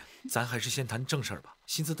甫小姐，咱还是先谈正事儿吧，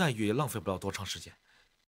薪资待遇也浪费不了多长时间。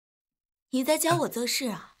你在教我做事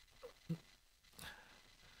啊？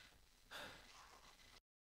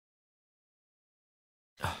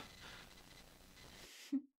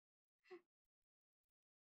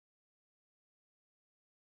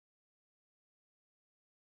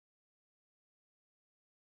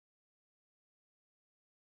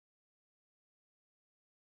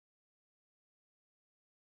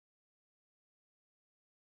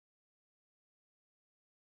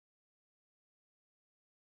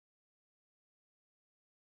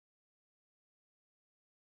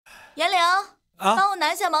颜良，帮我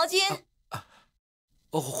拿下毛巾。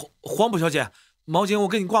黄甫小姐，毛巾我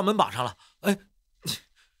给你挂门把上了。哎，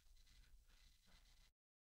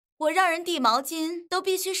我让人递毛巾都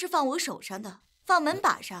必须是放我手上的，放门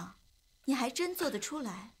把上，你还真做得出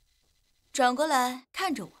来。转过来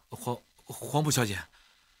看着我。黄甫小姐，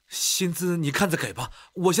薪资你看着给吧，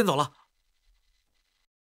我先走了。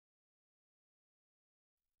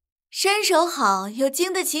身手好又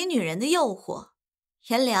经得起女人的诱惑，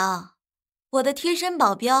颜良，我的贴身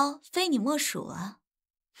保镖非你莫属啊！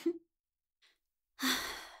哼，唉，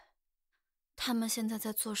他们现在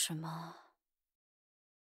在做什么？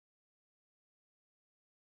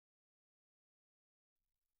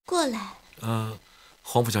过来。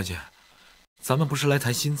黄甫小姐，咱们不是来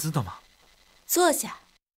谈薪资的吗？坐下。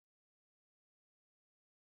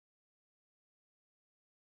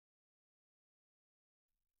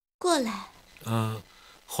过来。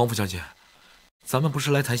黄甫小姐，咱们不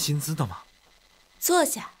是来谈薪资的吗？坐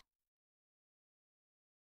下。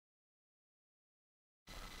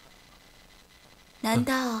难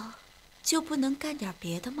道就不能干点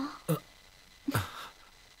别的吗？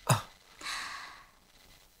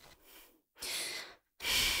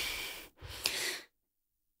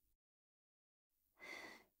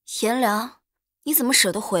颜良，你怎么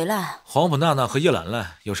舍得回来？黄甫娜娜和叶兰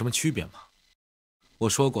兰有什么区别吗？我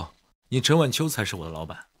说过，你陈晚秋才是我的老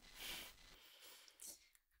板。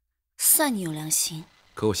算你有良心。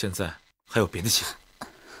可我现在还有别的心。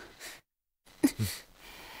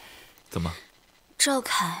怎么？赵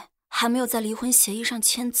凯还没有在离婚协议上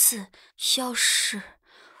签字，要是……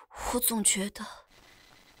我总觉得……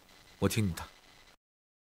我听你的。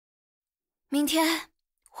明天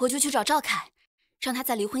我就去找赵凯，让他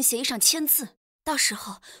在离婚协议上签字，到时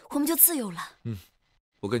候我们就自由了。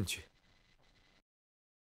我跟你去。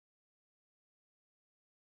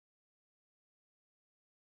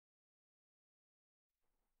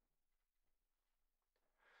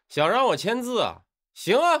想让我签字啊？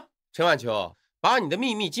行啊，陈晚秋，把你的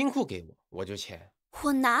秘密金库给我，我就签。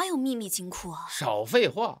我哪有秘密金库啊？少废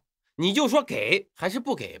话，你就说给还是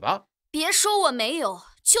不给吧。别说我没有，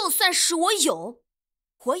就算是我有，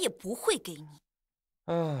我也不会给你。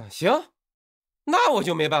行，那我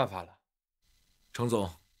就没办法了。程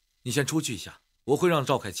总，你先出去一下，我会让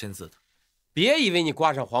赵凯签字的。别以为你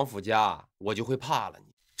挂上黄甫家，我就会怕了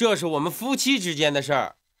你。这是我们夫妻之间的事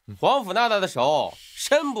儿，黄甫娜娜的手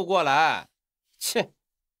伸不过来。切！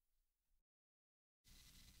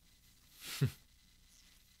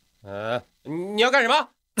你要干什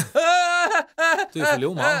么？对付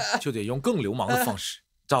流氓就得用更流氓的方式。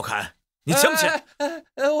赵凯，你签不签？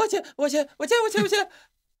我签。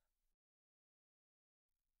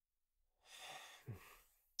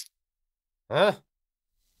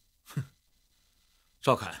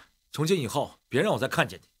赵凯，从今以后别让我再看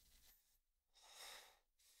见你。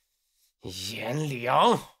颜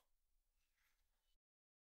良，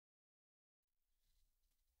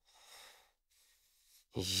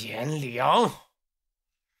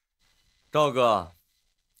赵哥，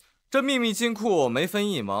这秘密金库没分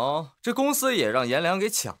一毛，这公司也让颜良给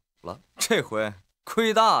抢了，这回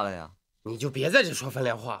亏大了呀！你就别在这说风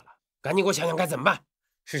凉话了，赶紧给我想想该怎么办。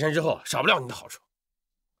事成之后少不了你的好处。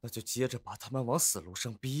那就接着把他们往死路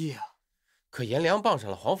上逼呀！可颜良傍上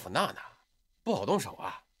了黄甫娜娜，不好动手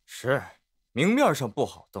啊。是，明面上不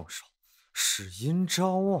好动手，是阴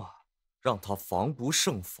招啊，让他防不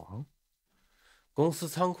胜防。公司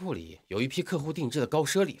仓库里有一批客户定制的高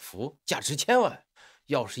奢礼服，价值1000万，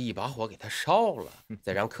要是一把火给他烧了，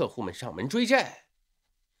再让客户们上门追债，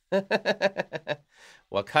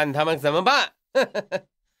我看他们怎么办。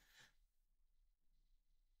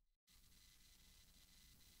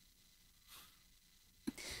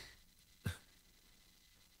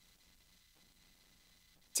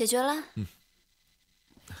解决了。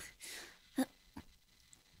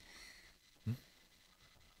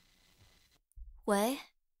喂，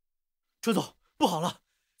春总，不好了，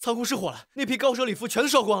仓库失火了，那批高奢礼服全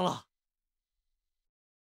烧光了。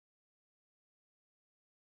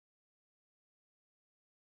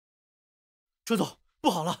春总，不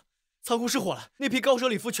好了，仓库失火了，那批高奢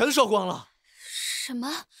礼服全烧光了。什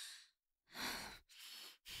么？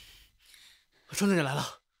春总，你来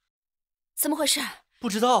了。怎么回事？不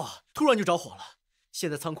知道啊，突然就着火了，现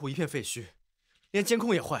在仓库一片废墟，连监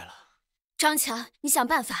控也坏了。张强，你想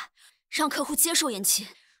办法让客户接受延期。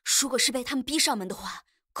如果是被他们逼上门的话，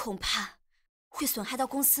恐怕会损害到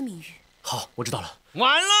公司名誉。好，我知道了。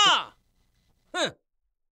完了，哼！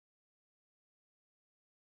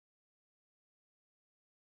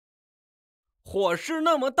火势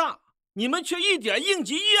那么大，你们却一点应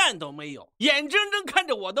急预案都没有，眼睁睁看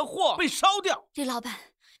着我的货被烧掉。李老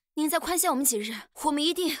板，您再宽限我们几日，我们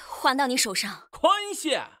一定还到你手上。宽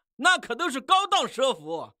限？那可都是高档奢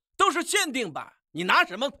服，都是限定版，你拿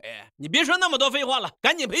什么赔？你别说那么多废话了，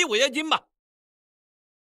赶紧赔违约金吧。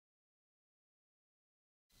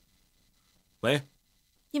喂，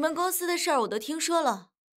你们公司的事儿我都听说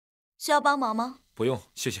了，需要帮忙吗？不用，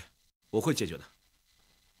谢谢，我会解决的。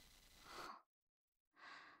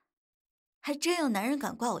还真有男人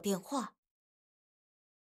敢挂我电话。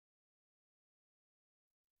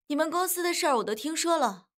你们公司的事儿我都听说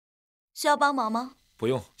了，需要帮忙吗？不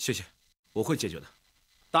用，谢谢，我会解决的。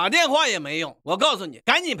打电话也没用，我告诉你，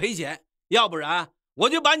赶紧赔钱，要不然我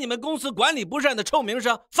就把你们公司管理不善的臭名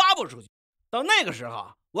声发布出去。到那个时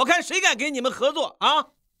候，我看谁敢跟你们合作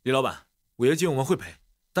啊！李老板，违约金我们会赔，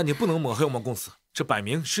但你不能抹黑我们公司，这摆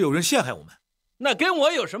明是有人陷害我们。那跟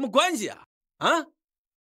我有什么关系啊？啊？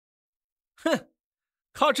哼，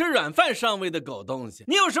靠吃软饭上位的狗东西，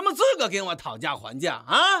你有什么资格跟我讨价还价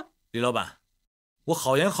啊？李老板，我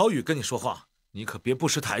好言好语跟你说话，你可别不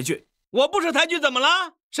识抬举。我不识抬举怎么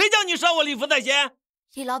了？谁叫你伤我礼服在先？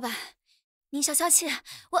李老板，您消消气，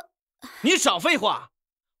你少废话！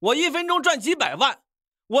我1分钟赚几百万，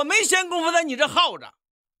我没闲工夫在你这耗着，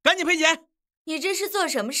赶紧赔钱！你这是做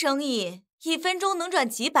什么生意？1分钟能赚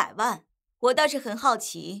几百万？我倒是很好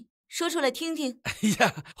奇，说出来听听。哎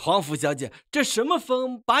呀，黄甫小姐，这什么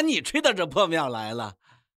风把你吹到这破庙来了？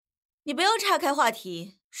你不用岔开话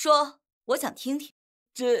题，说，我想听听。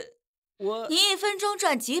你1分钟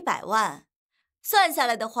赚几百万，算下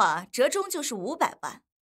来的话，折中就是500万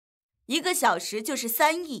，1个小时就是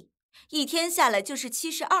3亿，1天下来就是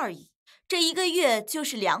72亿，这1个月就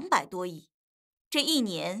是200多亿，这1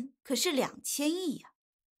年可是2000亿呀！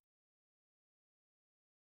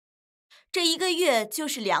这1个月就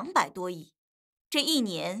是200多亿，这1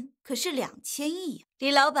年可是2000亿呀！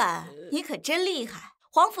李老板，你可真厉害！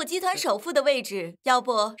黄甫集团首富的位置，要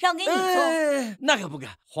不让给你坐？那可不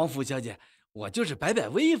敢，黄甫小姐，我就是摆摆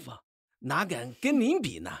威风，哪敢跟您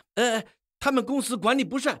比呢？他们公司管理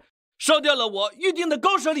不善，烧掉了我预定的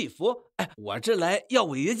高奢礼服，我这来要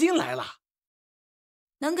违约金来了。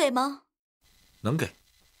能给吗？能给，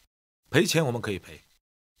赔钱我们可以赔，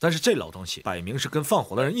但是这老东西摆明是跟放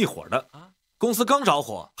火的人一伙的。公司刚着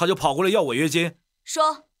火，他就跑过来要违约金。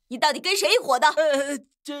说，你到底跟谁一伙的？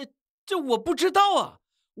这我不知道啊，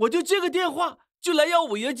我就接个电话就来要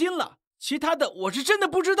违约金了，其他的我是真的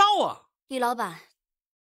不知道啊。李老板，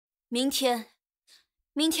明天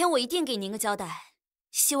我一定给您个交代，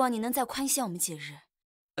希望你能再宽限我们几日。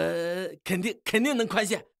肯定能宽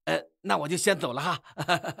限。那我就先走了哈。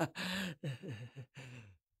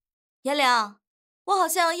颜良，我好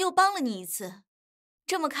像又帮了你一次，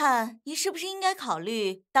这么看，你是不是应该考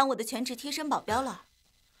虑当我的全职贴身保镖了？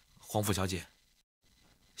黄甫小姐，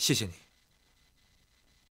谢谢你。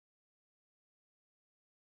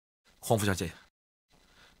黄甫小姐，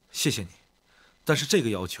谢谢你，但是这个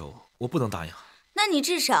要求我不能答应。那你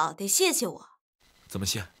至少得谢谢我。怎么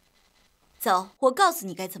谢？走，我告诉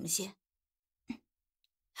你该怎么谢。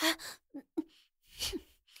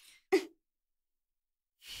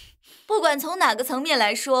不管从哪个层面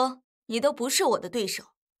来说，你都不是我的对手，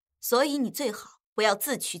所以你最好不要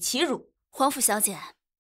自取其辱。黄甫小姐，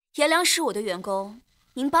颜良是我的员工，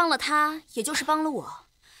您帮了他，也就是帮了我，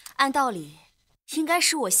按道理应该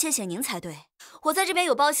是我谢谢您才对。我在这边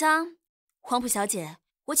有包厢，黄甫小姐，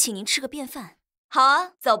我请您吃个便饭。好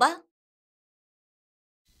啊，走吧。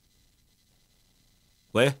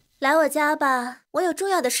喂，来我家吧，我有重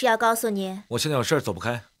要的事要告诉你。我现在有事走不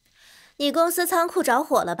开。你公司仓库着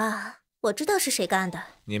火了吧？我知道是谁干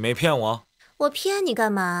的。你没骗我？我骗你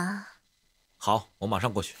干嘛？好，我马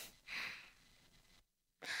上过去。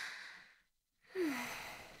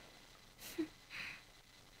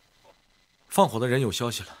放火的人有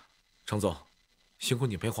消息了，程总，辛苦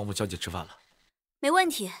你陪黄甫小姐吃饭了。没问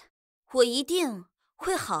题，我一定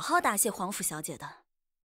会好好答谢黄甫小姐的。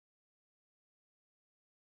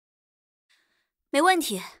没问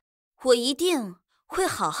题，我一定会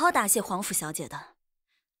好好答谢黄甫小姐的。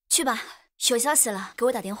去吧，有消息了，给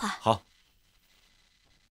我打电话。好。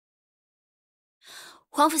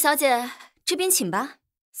黄甫小姐，这边请吧。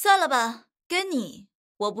算了吧，跟你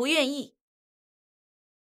我不愿意。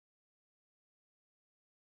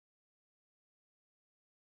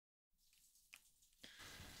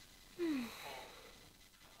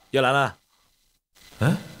叶兰兰，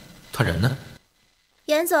他人呢？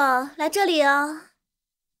严总，来这里哦。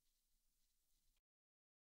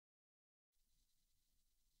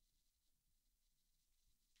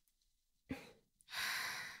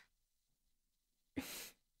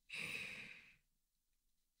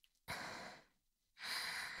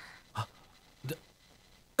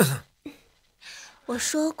我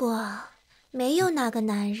说过，没有哪个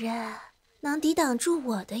男人能抵挡住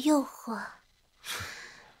我的诱惑。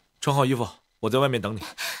穿好衣服，我在外面等你。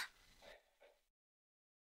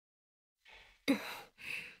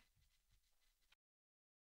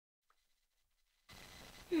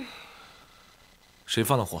谁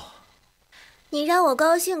放的火？你让我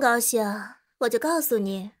高兴高兴，我就告诉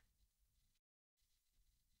你。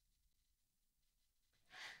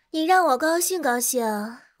你让我高兴高兴，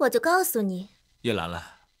我就告诉你。叶兰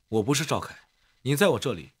兰，我不是赵凯，你在我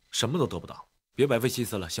这里什么都得不到，别白费心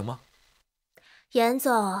思了，行吗？严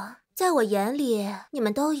总，在我眼里你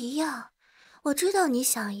们都一样，我知道你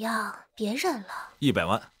想要，别忍了。100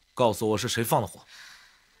万，告诉我是谁放的火。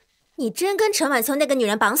你真跟陈婉聪那个女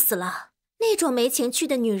人绑死了？那种没情趣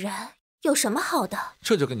的女人有什么好的？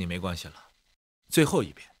这就跟你没关系了。最后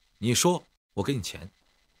一遍，你说我给你钱，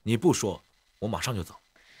你不说我马上就走。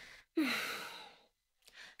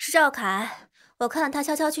是赵凯，我看到他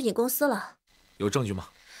悄悄去你公司了。有证据吗？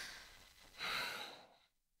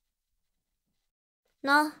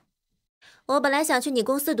喏，我本来想去你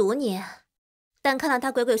公司堵你，但看到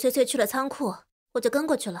他鬼鬼祟祟去了仓库，我就跟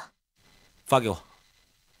过去了。发给我。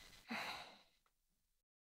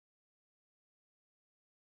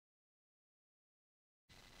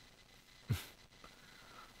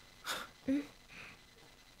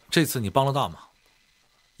这次你帮了大忙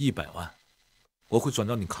，100万，我会转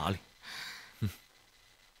到你卡里。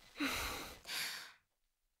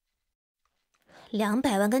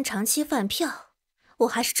200万跟长期饭票，我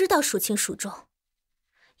还是知道数轻数重。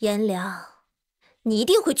颜良，你一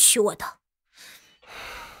定会娶我的。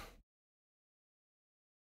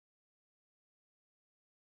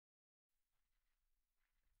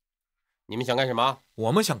你们想干什么？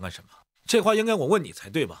我们想干什么？这话应该我问你才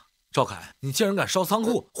对吧？赵凯，你竟然敢烧仓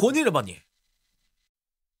库，活腻了吧你？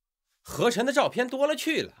何晨的照片多了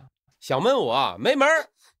去了，想闷我没门儿！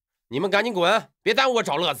你们赶紧滚，别耽误我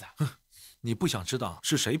找乐子。你不想知道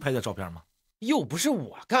是谁拍的照片吗？又不是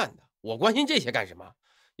我干的，我关心这些干什么？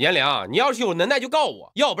颜良，你要是有能耐就告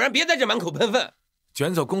我，要不然别在这满口喷粪。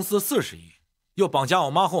卷走公司40亿，又绑架我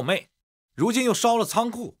妈和我妹，如今又烧了仓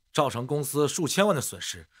库，造成公司数千万的损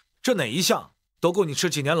失，这哪一项都够你吃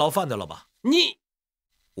几年牢饭的了吧？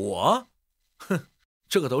我？哼，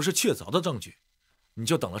这个都是确凿的证据，你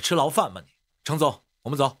就等着吃牢饭吧你。程总，我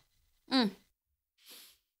们走。哼，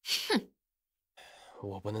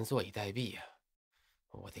我不能坐以待毙啊，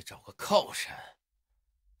我得找个靠山。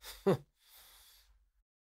哼。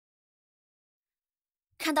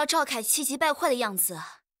看到赵凯气急败坏的样子，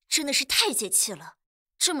真的是太解气了。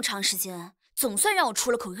这么长时间，总算让我出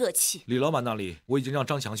了口热气。李老板那里我已经让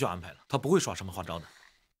张强去安排了，他不会耍什么花招的。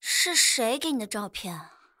是谁给你的照片？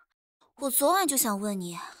我昨晚就想问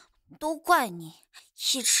你，都怪你，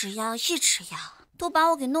一直压，都把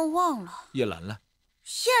我给弄忘了。叶兰兰。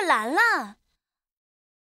叶兰兰，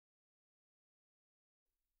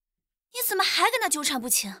你怎么还跟他纠缠不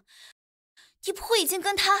清？你不会已经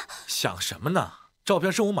跟他……想什么呢？照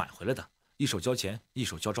片是我买回来的，一手交钱，一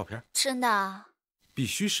手交照片。真的啊？必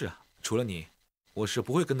须是啊，除了你，我是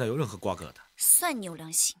不会跟他有任何瓜葛的。算你有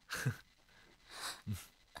良心。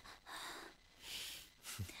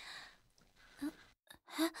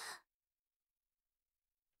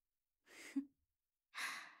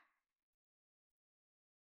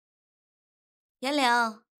颜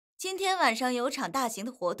良，今天晚上有场大型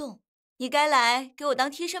的活动，你该来给我当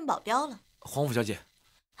贴身保镖了。黄甫小姐。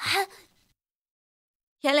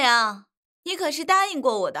颜良，你可是答应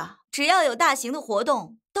过我的，只要有大型的活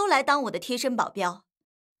动，都来当我的贴身保镖。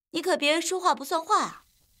你可别说话不算话啊！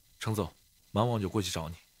程总，忙完我就过去找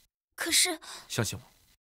你。可是，相信我。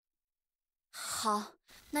好，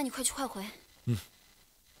那你快去快回。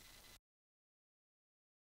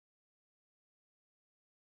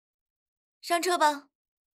上车吧。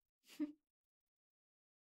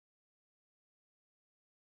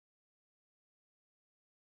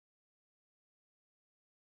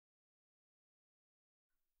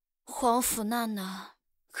黄甫娜娜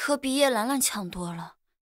可比叶兰兰强多了。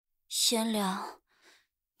颜良，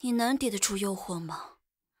你能抵得住诱惑吗？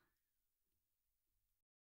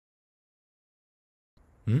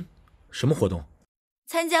什么活动？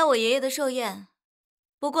参加我爷爷的寿宴，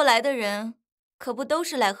不过来的人可不都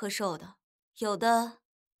是来贺寿的，有的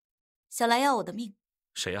想来要我的命。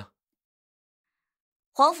谁呀？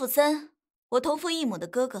黄甫森，我同父异母的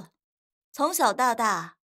哥哥，从小到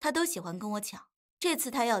大他都喜欢跟我抢，这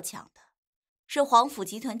次他要抢的是黄甫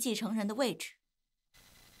集团继承人的位置。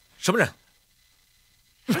什么人？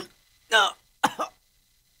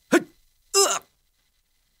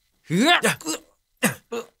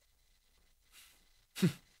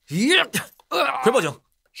快报警！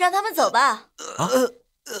让他们走吧。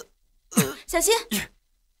小心！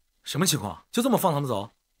什么情况？就这么放他们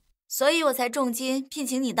走？所以我才重金聘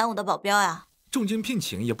请你当我的保镖啊。重金聘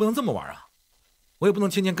请也不能这么玩啊！我也不能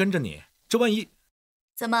天天跟着你，这万一……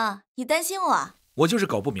怎么，你担心我啊？我就是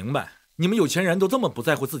搞不明白，你们有钱人都这么不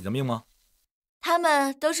在乎自己的命吗？他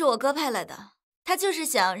们都是我哥派来的，他就是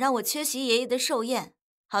想让我缺席爷爷的寿宴，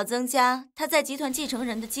好增加他在集团继承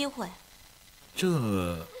人的机会。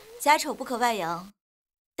这家丑不可外扬，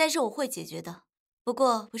但是我会解决的，不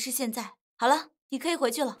过不是现在。好了，你可以回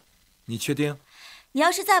去了。你确定？你要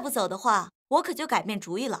是再不走的话，我可就改变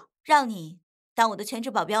主意了，让你当我的全职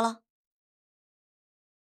保镖了。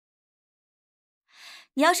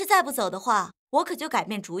你要是再不走的话，我可就改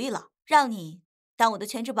变主意了，让你当我的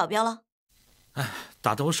全职保镖了。哎，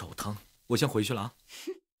打得我手疼，我先回去了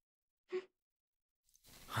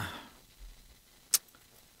啊。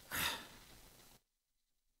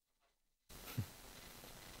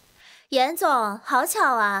严总，好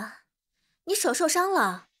巧啊，你手受伤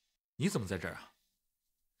了。你怎么在这儿啊？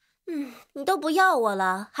你都不要我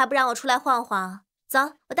了，还不让我出来晃晃？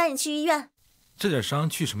走，我带你去医院。这点伤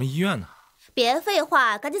去什么医院呢？别废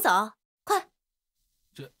话，赶紧走，快！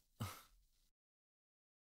这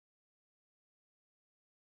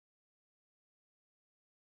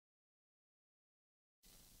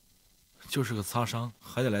就是个擦伤，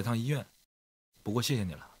还得来趟医院。不过谢谢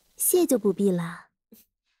你了。谢就不必了，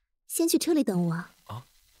先去车里等我。啊？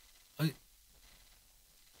哎。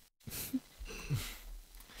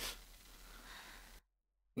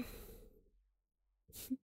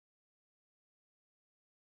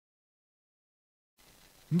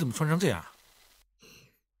你怎么穿成这样？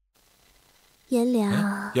颜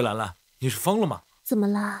良，叶兰兰，你是疯了吗？怎么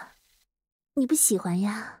了？你不喜欢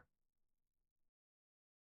呀？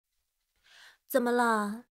怎么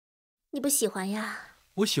了？你不喜欢呀？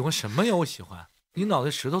我喜欢什么呀？我喜欢你脑袋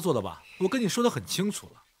石头做的吧？我跟你说的很清楚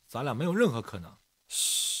了，咱俩没有任何可能。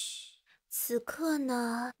嘘，此刻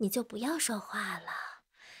呢，你就不要说话了，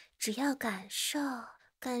只要感受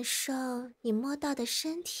你摸到的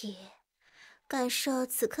身体。感受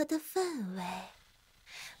此刻的氛围，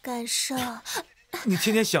感受。你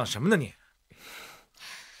天天想什么呢你？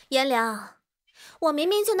颜良，我明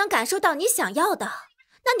明就能感受到你想要的，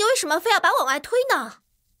那你为什么非要把我往外推呢？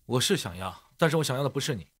我是想要，但是我想要的不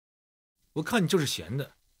是你。我看你就是闲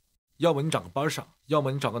的，要么你找个班上，要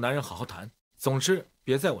么你找个男人好好谈。总之，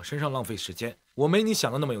别在我身上浪费时间。我没你想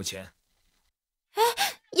的那么有钱。哎，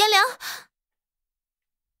颜良。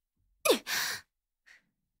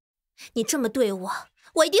你这么对我，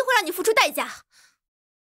我一定会让你付出代价。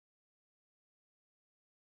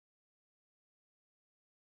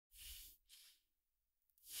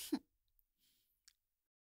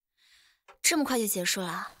这么快就结束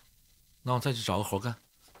了？那我再去找个活干。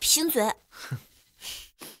贫嘴！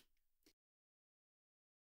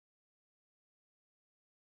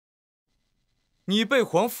你被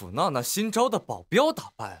皇甫娜那新招的保镖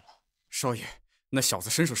打败了。少爷，那小子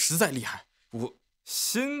身手实在厉害，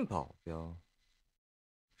新保镖，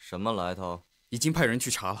什么来头？已经派人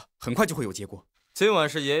去查了，很快就会有结果。今晚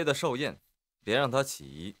是爷爷的寿宴，别让他起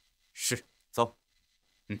疑。是，走。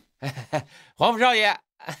皇甫少爷，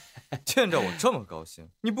见着我这么高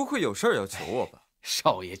兴，你不会有事要求我吧？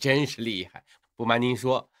少爷真是厉害，不瞒您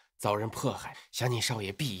说，遭人迫害，想你少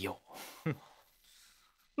爷庇佑。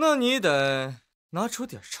那你得拿出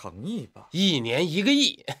点诚意吧。1年1个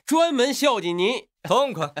亿，专门孝敬您。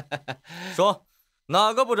痛快，说。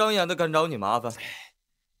哪个不长眼的敢找你麻烦？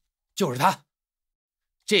就是他，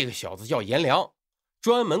这个小子叫颜良，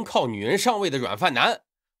专门靠女人上位的软饭男。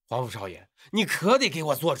皇甫少爷，你可得给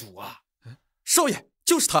我做主啊！少爷，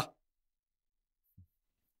就是他。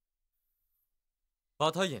把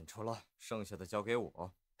他引出来，剩下的交给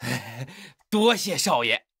我。多谢少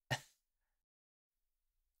爷。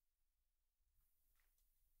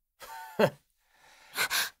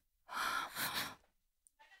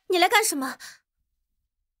你来干什么？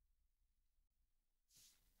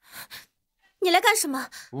你来干什么？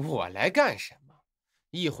我来干什么？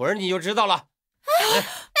一会儿你就知道了。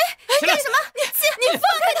干什么？你放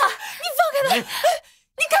开他！你放开他！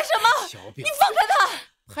你干什么？小婊子，你放开他！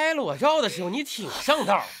拍裸照的时候你挺上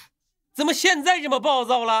道，怎么现在这么暴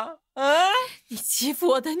躁了？啊！你欺负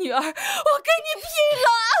我的女儿，我跟你拼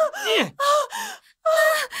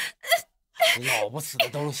了！老不死的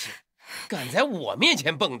东西，敢在我面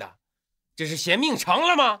前蹦跶，这是嫌命长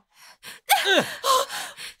了吗？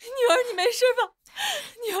女儿，你没事吧？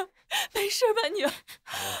女儿，没事吧？女儿，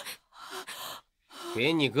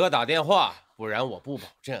给你哥打电话，不然我不保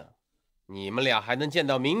证你们俩还能见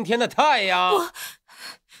到明天的太阳。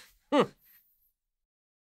哼！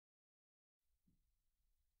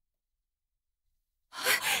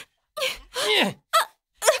你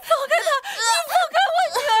放开他！你放开我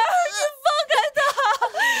女儿！你放开他！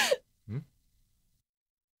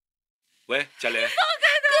喂，嘉莲。放开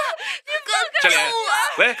他！你放开嘉莲，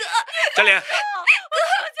喂，嘉莲。哥，求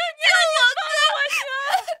求你了，你放开我女儿！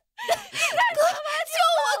你干什么？救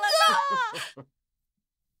我哥！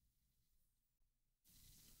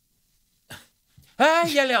哎，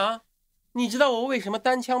颜良，你知道我为什么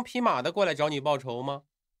单枪匹马的过来找你报仇吗？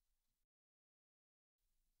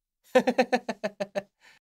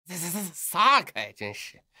撒开，真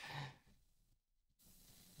是！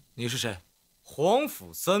你是谁？皇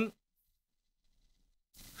甫森。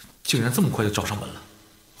竟然这么快就找上门了，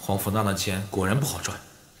皇甫娜那钱果然不好赚。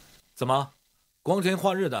怎么，光天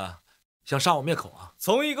化日的想杀我灭口啊？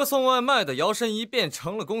从一个送外卖的摇身一变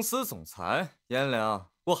成了公司总裁，颜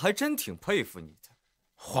良，我还真挺佩服你的。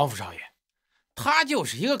黄甫少爷，他就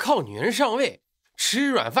是一个靠女人上位、吃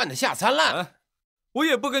软饭的下三滥。我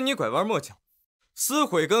也不跟你拐弯抹角，撕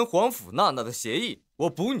毁跟黄甫娜娜的协议，我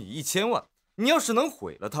补你1000万。你要是能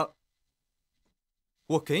毁了他，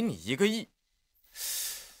我给你1个亿。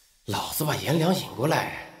老子把颜良引过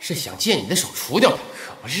来，是想借你的手除掉他，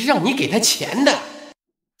可不是让你给他钱的。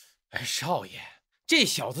哎，少爷，这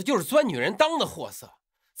小子就是钻女人裆的货色。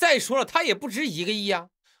再说了，他也不值1个亿啊。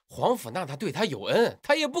黄甫娜娜对他有恩，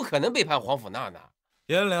他也不可能背叛黄甫娜娜。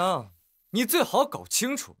颜良，你最好搞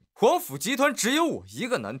清楚，黄甫集团只有我一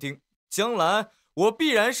个男丁，将来我必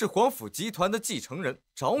然是黄甫集团的继承人，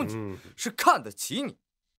找你是看得起你。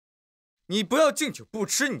你不要敬酒不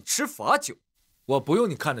吃，你吃罚酒。我不用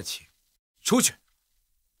你看得起，出去。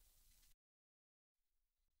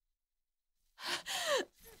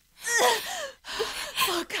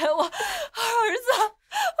放开我，儿子！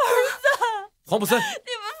黄甫森，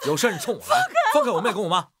有事你冲我来，放开我妹跟我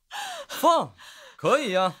妈。放，可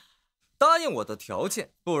以呀，答应我的条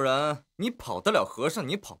件，不然你跑得了和尚，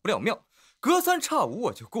你跑不了庙。隔3差5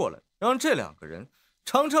我就过来，让这2个人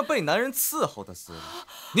尝尝被男人伺候的滋味。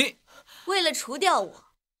你为了除掉我，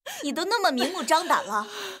你都那么明目张胆了。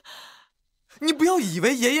你不要以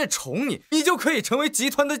为爷爷宠你，你就可以成为集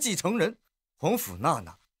团的继承人。黄甫娜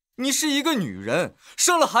娜，你是一个女人，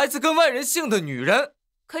生了孩子跟外人姓的女人。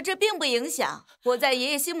可这并不影响我在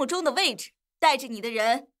爷爷心目中的位置。带着你的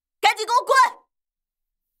人，赶紧给我滚！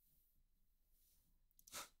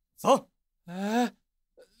走。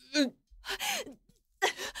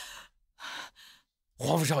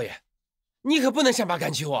黄甫少爷，你可不能善罢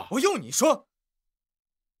甘休啊！我用你说。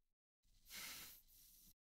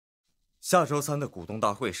下周3的股东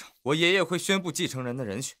大会上，我爷爷会宣布继承人的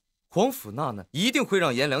人选，黄甫娜娜一定会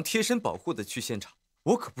让颜良贴身保护的去现场。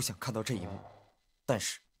我可不想看到这一幕，但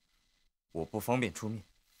是我不方便出面，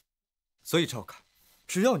所以赵凯，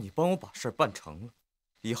只要你帮我把事儿办成了，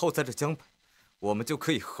以后在这江北，我们就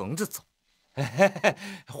可以横着走。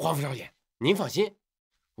黄甫少爷，您放心，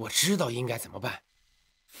我知道应该怎么办。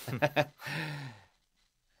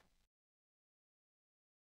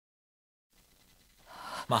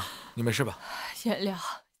妈，你没事吧？颜良、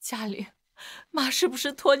嘉玲，妈是不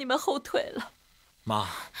是拖你们后腿了？妈，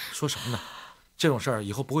说什么呢？这种事儿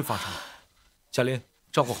以后不会发生了。嘉玲，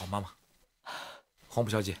照顾好妈妈。黄甫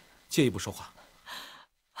小姐，借一步说话。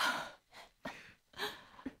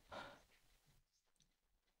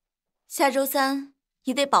下周3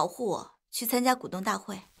你得保护我去参加股东大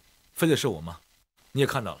会。非得是我吗？你也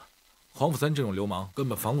看到了，黄甫森这种流氓根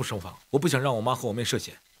本防不胜防，我不想让我妈和我妹涉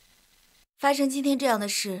险。发生今天这样的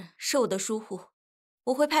事是我的疏忽，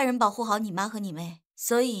我会派人保护好你妈和你妹，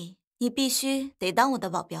所以你必须得当我的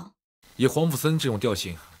保镖。以黄甫森这种调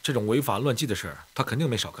性，这种违法乱纪的事儿，他肯定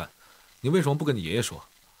没少干。你为什么不跟你爷爷说？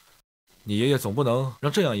你爷爷总不能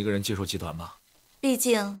让这样一个人接手集团吧？毕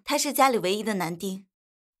竟他是家里唯一的男丁，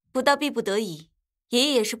不到逼不得已，爷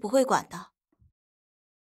爷也是不会管的。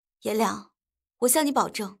颜良，我向你保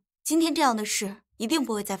证，今天这样的事一定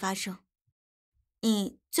不会再发生。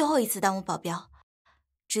你最后一次当我保镖，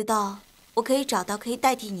直到我可以找到可以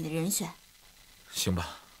代替你的人选。行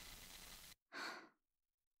吧。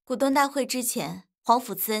股东大会之前，黄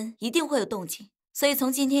甫森一定会有动静，所以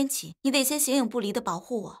从今天起，你得先形影不离地保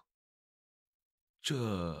护我。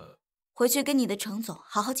这……回去跟你的程总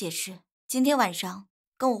好好解释，今天晚上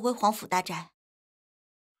跟我回黄甫大宅。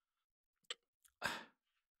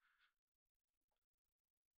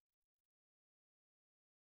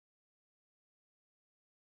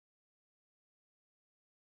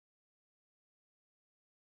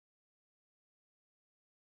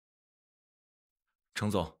程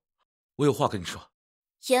总，我有话跟你说。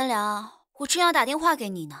颜良，我正要打电话给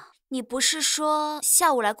你呢，你不是说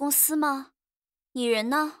下午来公司吗？你人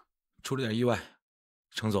呢？出了点意外，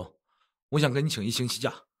程总，我想跟你请1星期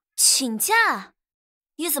假。请假？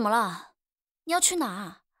你怎么了？你要去哪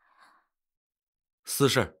儿？私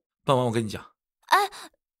事办完我跟你讲。哎，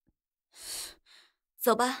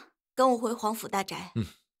走吧，跟我回黄甫大宅。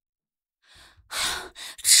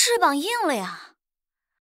翅膀硬了呀。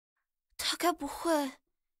他该不会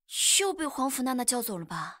又被黄甫娜娜叫走了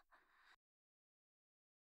吧？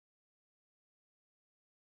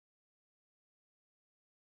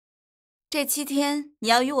这7天你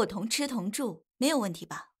要与我同吃同住，没有问题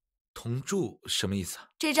吧？同住什么意思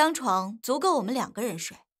啊？这张床足够我们2个人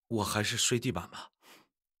睡。我还是睡地板吧。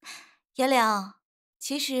颜良，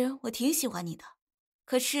其实我挺喜欢你的，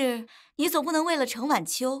可是你总不能为了程晚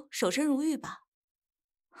秋守身如玉吧？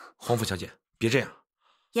黄甫小姐，别这样。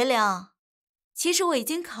颜良，其实我已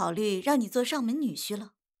经考虑让你做上门女婿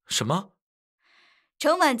了。什么？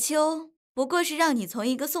程晚秋不过是让你从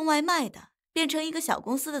一个送外卖的变成一个小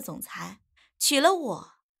公司的总裁，娶了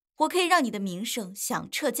我可以让你的名声响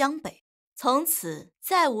彻江北，从此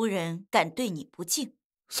再无人敢对你不敬。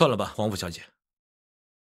算了吧，黄甫小姐。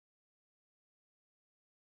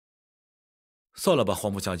算了吧，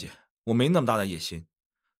黄甫小姐，我没那么大的野心。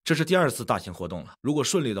这是第2次大型活动了，如果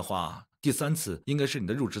顺利的话，第3次应该是你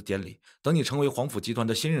的入职典礼。等你成为黄甫集团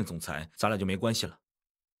的新任总裁，咱俩就没关系了。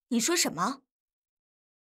你说什么？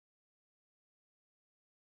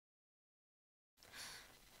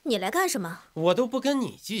你来干什么？我都不跟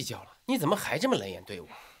你计较了，你怎么还这么冷眼对我？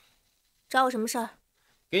找我什么事儿？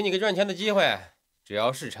给你个赚钱的机会，只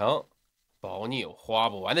要事成，保你有花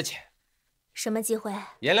不完的钱。什么机会？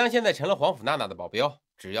颜良现在成了黄甫娜娜的保镖，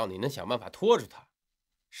只要你能想办法拖住他，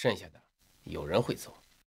剩下的有人会做。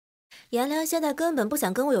颜良现在根本不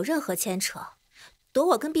想跟我有任何牵扯，躲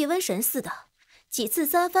我跟避瘟神似的，几次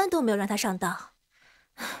3番都没有让他上当。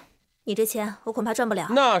你这钱我恐怕赚不了。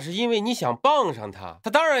那是因为你想傍上他，他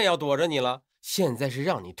当然要躲着你了。现在是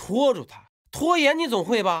让你拖住他，拖延你总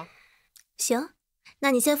会吧？行，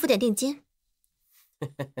那你先付点定金。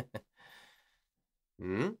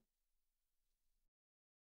嗯，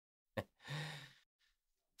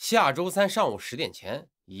下周3上午10点前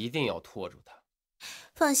一定要拖住他。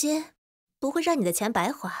放心，不会让你的钱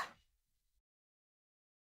白花。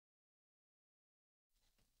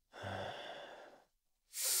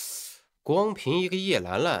光凭一个叶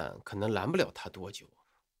兰兰可能拦不了他多久，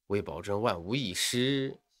为保证万无一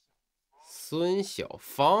失，孙小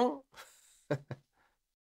芳，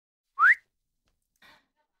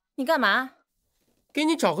你干嘛？给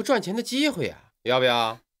你找个赚钱的机会呀，要不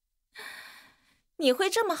要？你会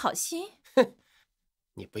这么好心？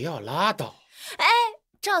你不要拉倒。哎，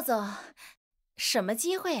赵总，什么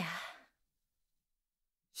机会啊？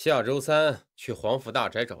下周3去黄甫大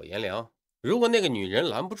宅找颜良，如果那个女人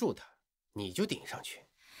拦不住他，你就顶上去。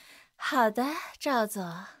好的，赵总，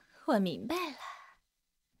我明白了。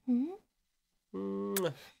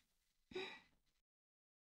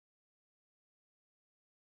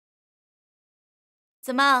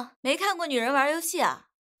怎么没看过女人玩游戏啊？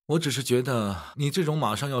我只是觉得你这种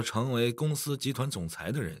马上要成为公司集团总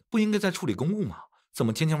裁的人，不应该在处理公务吗？怎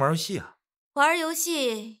么天天玩游戏啊？玩游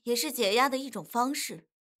戏也是解压的一种方式。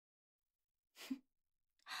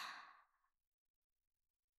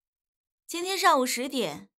今天上午10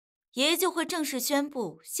点，爷爷就会正式宣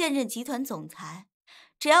布现任集团总裁。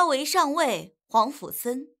只要我一上位，黄甫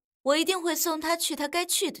森，我一定会送他去他该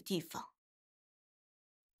去的地方。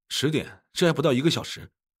10点，这还不到1个小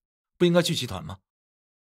时，不应该去集团吗？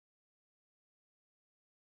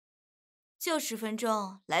就10分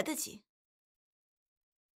钟，来得及。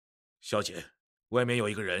小姐，外面有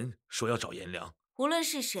一个人说要找颜良。无论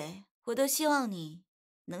是谁，我都希望你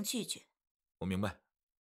能拒绝。我明白。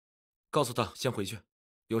告诉他先回去，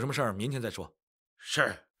有什么事儿明天再说。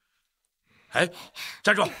是。哎，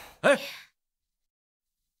站住！哎，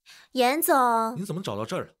严总，你怎么找到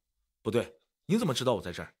这儿了？不对，你怎么知道我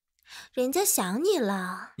在这儿？人家想你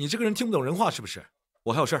了。你这个人听不懂人话是不是？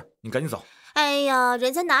我还有事儿，你赶紧走。哎呀，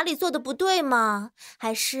人家哪里做的不对嘛？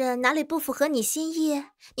还是哪里不符合你心意？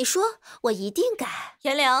你说，我一定改。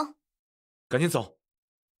颜良，赶紧走。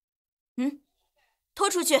拖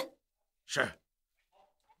出去。是。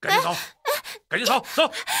赶紧走，赶紧走，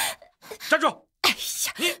走！站住！哎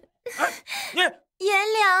呀，你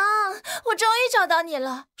颜良，我终于找到你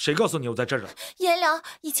了。谁告诉你我在这儿的？颜良，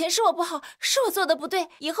以前是我不好，是我做的不对，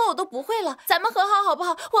以后我都不会了。咱们和好好不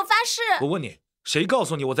好？我发誓。我问你，谁告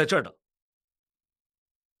诉你我在这儿的？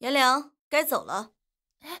颜良，该走了。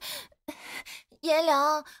颜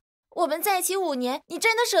良，我们在一起5年，你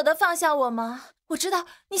真的舍得放下我吗？我知道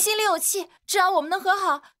你心里有气，只要我们能和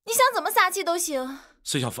好，你想怎么撒气都行。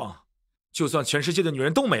孙小芳，就算全世界的女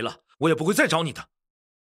人都没了，我也不会再找你的。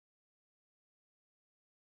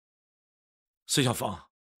孙小芳，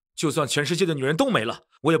就算全世界的女人都没了，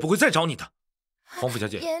我也不会再找你的。黄甫小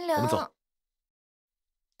姐，我们走。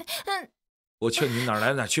我劝你哪儿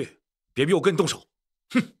来哪儿去，别逼我跟你动手。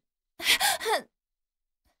哼！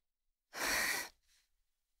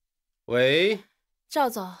喂，赵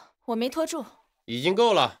总，我没拖住。已经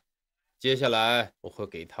够了。接下来我会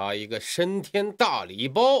给他一个升天大礼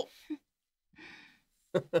包。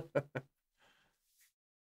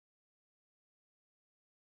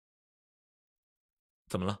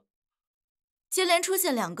怎么了？接连出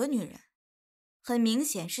现2个女人，很明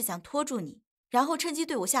显是想拖住你，然后趁机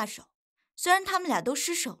对我下手。虽然他们俩都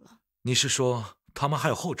失手了。你是说他们还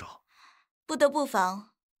有后招？不得不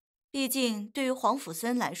防，毕竟对于黄甫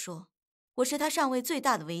森来说，我是他上位最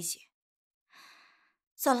大的威胁。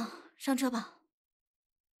算了，上车吧。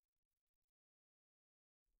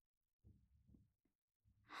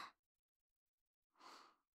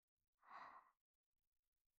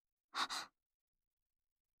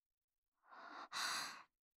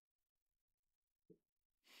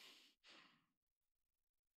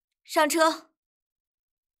上车。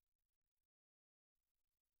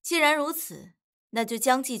既然如此，那就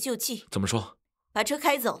将计就计。怎么说？把车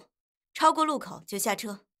开走，超过路口就下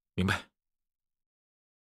车。明白。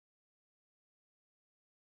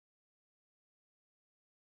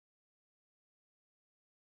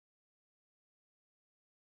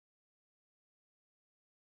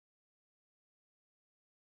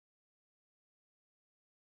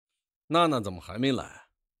娜娜怎么还没来？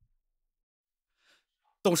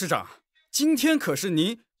董事长，今天可是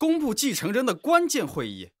您公布继承人的关键会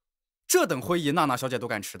议，这等会议娜娜小姐都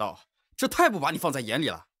敢迟到，这太不把你放在眼里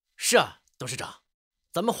了。是啊，董事长，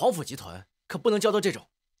咱们黄府集团可不能交到这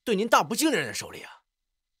种对您大不敬的人的手里啊。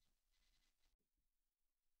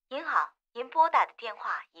您好，您拨打的电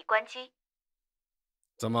话已关机。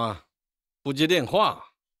怎么不接电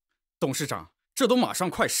话？董事长，这都马上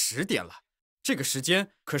快10点了，这个时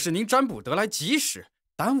间可是您占卜得来及时，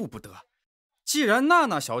耽误不得。既然娜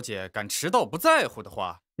娜小姐敢迟到不在乎的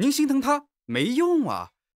话，您心疼她没用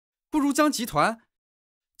啊，不如将集团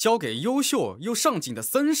交给优秀又上进的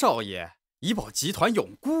森少爷，以保集团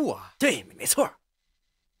永固啊。对，没错。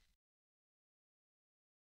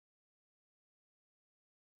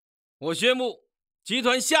我宣布，集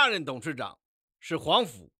团下任董事长是黄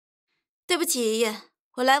甫。对不起，爷爷，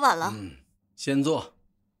我来晚了。先坐。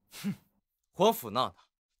哼，黄甫娜娜，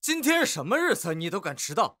今天是什么日子，你都敢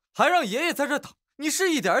迟到，还让爷爷在这等，你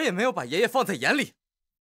是一点也没有把爷爷放在眼里。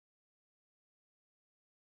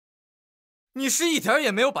你是一点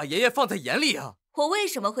也没有把爷爷放在眼里啊！我为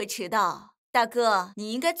什么会迟到？大哥，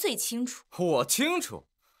你应该最清楚。我清楚。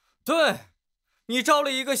对，你招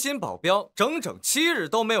了一个新保镖，整整7日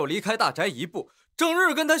都没有离开大宅一步，整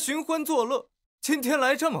日跟他寻欢作乐。今天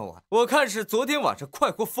来这么晚，我看是昨天晚上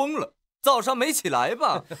快活疯了，早上没起来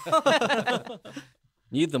吧？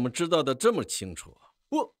你怎么知道的这么清楚啊？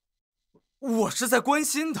我是在关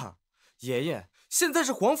心他。爷爷，现在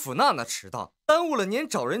是黄甫娜娜迟到，耽误了您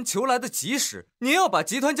找人求来的及时。您要把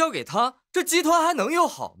集团交给他，这集团还能有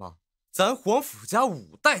好吗？咱黄甫家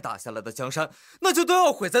5代打下来的江山，那就都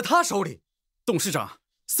要毁在他手里。董事长，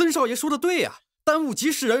森少爷说的对呀，耽误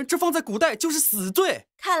及时人，这放在古代就是死罪。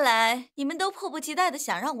看来你们都迫不及待的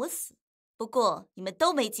想让我死，不过你们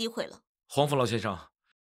都没机会了。黄甫老先生，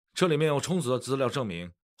这里面有充足的资料证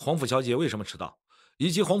明黄甫小姐为什么迟到，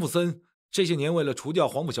以及黄甫森这些年为了除掉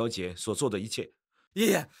黄甫小姐所做的一切。爷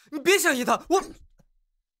爷，你别相信他，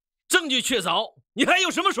证据确凿，你还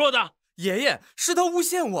有什么说的？爷爷，是他诬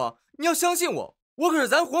陷我，你要相信我，我可是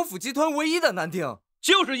咱黄甫集团唯一的男丁。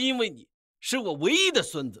就是因为你是我唯一的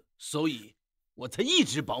孙子，所以我才一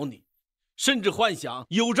直保你，甚至幻想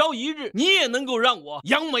有朝一日你也能够让我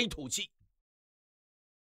扬眉吐气。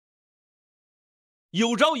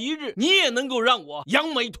有朝一日你也能够让我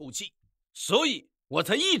扬眉吐气，所以我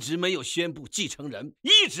才一直没有宣布继承人，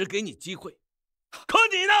一直给你机会。可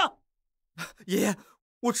你呢？爷爷，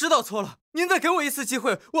我知道错了，您再给我一次机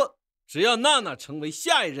会，只要娜娜成为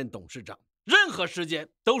下一任董事长，任何时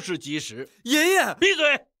间都是及时。爷爷，闭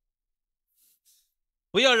嘴！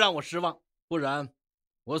不要让我失望，不然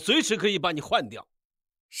我随时可以把你换掉。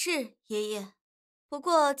是，爷爷。不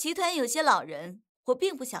过集团有些老人，我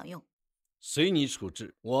并不想用。随你处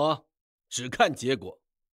置，我只看结果。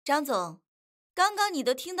张总，刚刚你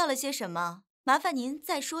都听到了些什么？麻烦您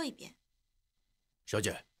再说一遍。小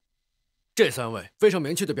姐，这3位非常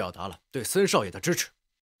明确地表达了对森少爷的支持，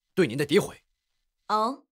对您的诋毁。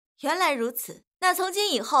哦，原来如此。那从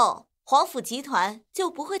今以后，黄甫集团就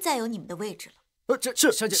不会再有你们的位置了。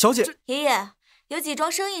小姐，爷爷，有几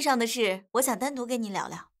桩生意上的事，我想单独跟您聊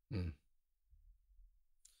聊。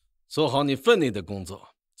做好你分内的工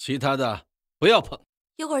作，其他的不要碰。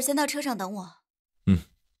一会儿先到车上等我。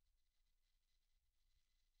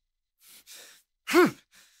哼。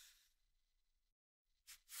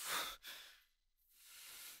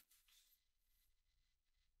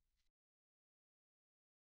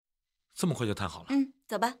这么快就谈好了？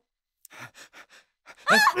走吧。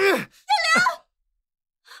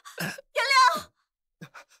叶亮，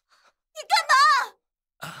你干嘛？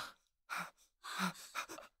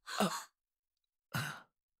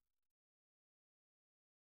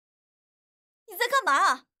你在干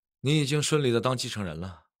嘛？你已经顺利的当继承人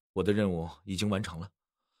了，我的任务已经完成了，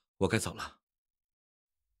我该走了。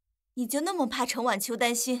你就那么怕程晚秋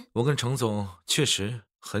担心？我跟程总确实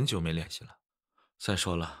很久没联系了。再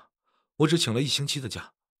说了，我只请了1星期的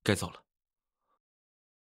假，该走了。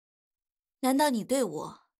难道你对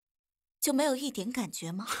我就没有一点感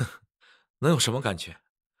觉吗？能有什么感觉？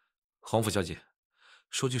黄甫小姐，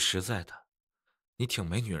说句实在的，你挺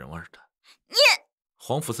没女人味的。你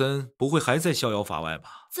黄甫森不会还在逍遥法外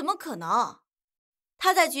吧？怎么可能？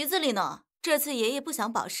他在局子里呢。这次爷爷不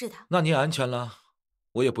想保释他。那你也安全了，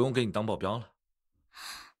我也不用给你当保镖了。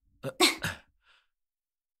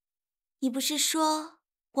你不是说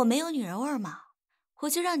我没有女人味吗？我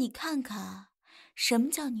就让你看看什么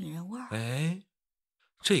叫女人味。哎，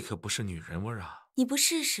这可不是女人味啊！你不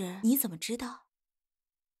试试你怎么知道？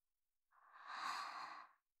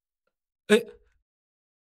哎，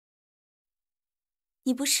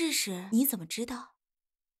你不试试你怎么知道？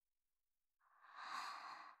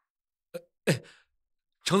哎，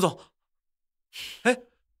程总，哎，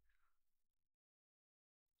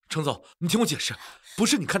程总，你听我解释，不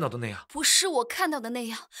是你看到的那样，不是我看到的那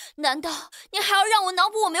样。难道你还要让我脑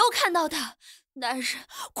补我没有看到的？男人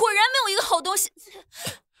果然没有一个好东西。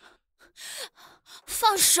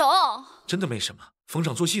放手！真的没什么，逢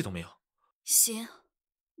场作戏都没有。行，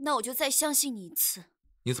那我就再相信你一次。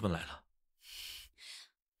你怎么来了？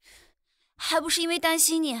还不是因为担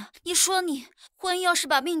心你。你说你婚姻要是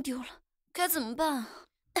把命丢了，该怎么办？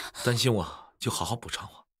担心我就好好补偿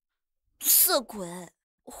我。色鬼，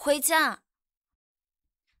回家。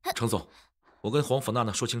程总，我跟黄甫娜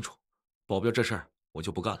娜说清楚，保镖这事儿我就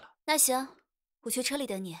不干了。那行，我去车里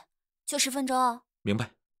等你，就10分钟哦。明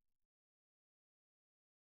白。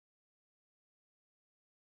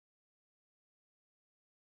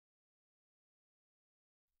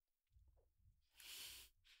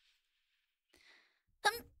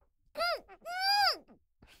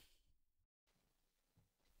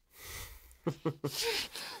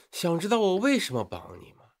想知道我为什么帮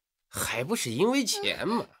你吗？还不是因为钱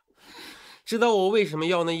吗？知道我为什么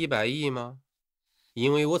要那100亿吗？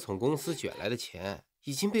因为我从公司卷来的钱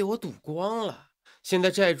已经被我赌光了，现在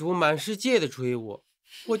债主满世界的追我，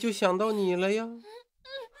我就想到你了呀。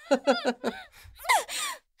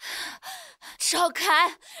赵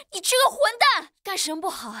凯，你这个混蛋，干什么不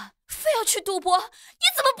好啊？非要去赌博，你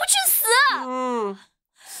怎么不去死啊？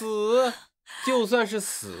死，就算是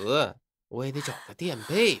死，我也得找个垫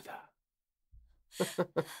背的。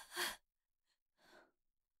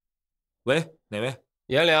喂，哪位？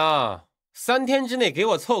颜良，3天之内给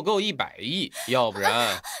我凑够100亿，要不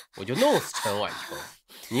然我就弄死陈晚秋。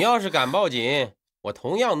你要是敢报警，我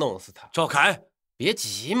同样弄死他。赵凯，别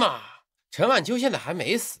急嘛，陈晚秋现在还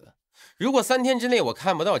没死。如果3天之内我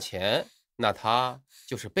看不到钱，那他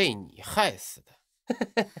就是被你害死的。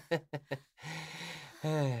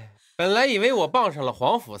哎，本来以为我傍上了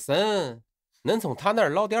黄甫森，能从他那儿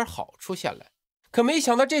捞点好处下来，可没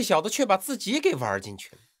想到这小子却把自己给玩进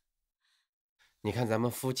去了。你看咱们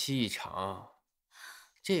夫妻一场，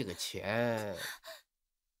这个钱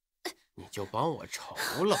你就帮我筹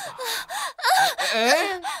了吧。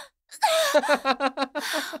哎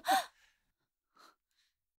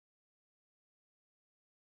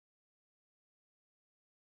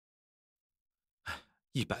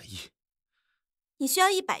100亿，你需要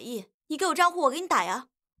100亿，你给我账户，我给你打呀。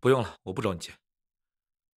不用了，我不找你借。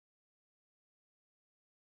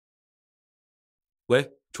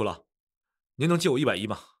喂，楚老，您能借我100亿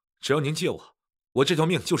吗？只要您借我，我这条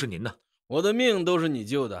命就是您的。我的命都是你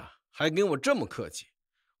救的，还跟我这么客气，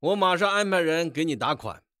我马上安排人给你打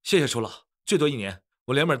款。谢谢楚老，最多1年，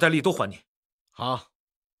我连本带利都还你。好。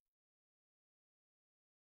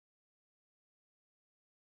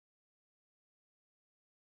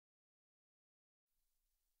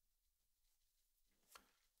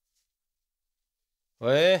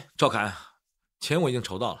喂，赵凯，钱我已经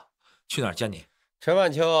筹到了，去哪儿见你？陈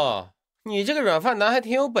晚秋，你这个软饭男还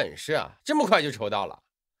挺有本事啊，这么快就筹到了。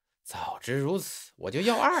早知如此，我就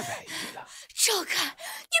要200亿了。赵凯，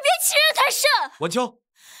你别欺人太甚！晚秋，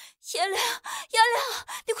颜良，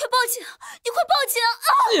你快报警！你快报警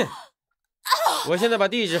啊！我现在把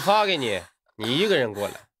地址发给你，你一个人过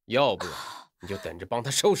来，要不然你就等着帮他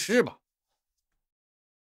收尸吧。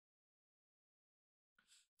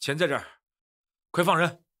钱在这儿，快放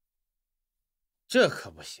人！这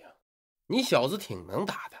可不行，你小子挺能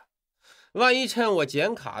打的，万一趁我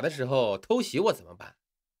剪卡的时候偷袭我怎么办？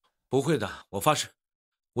不会的，我发誓，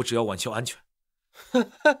我只要晚秋安全。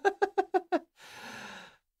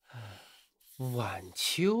晚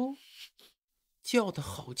秋，叫得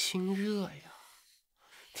好亲热呀！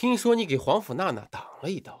听说你给黄甫娜娜挡了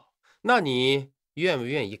一刀，那你愿不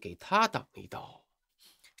愿意给她挡一刀？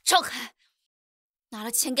赵凯，拿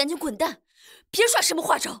了钱赶紧滚蛋，别耍什么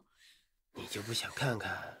花招！你就不想看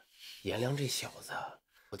看颜良这小子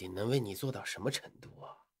到底能为你做到什么程度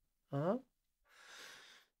啊？啊？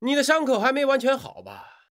你的伤口还没完全好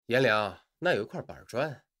吧？颜良，那有一块板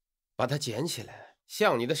砖，把它捡起来，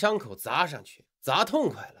向你的伤口砸上去，砸痛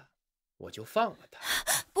快了，我就放了它。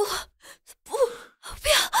不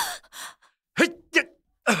要！嘿呀！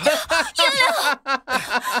颜良，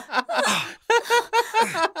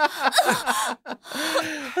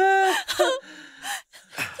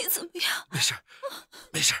你怎么样？没事，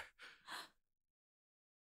没事。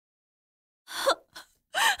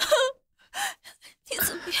你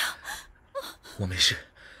怎么样？我没事。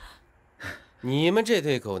你们这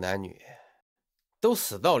对狗男女，都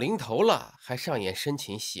死到临头了，还上演深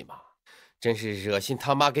情戏码，真是恶心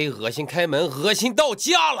他妈给恶心开门，恶心到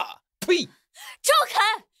家了！呸！赵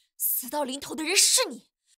凯，死到临头的人是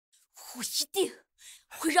你，我一定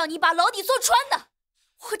会让你把牢底坐穿的。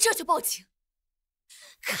我这就报警，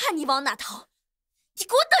看你往哪逃！你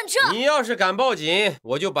给我等着！你要是敢报警，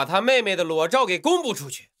我就把他妹妹的裸照给公布出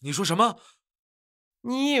去。你说什么？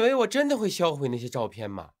你以为我真的会销毁那些照片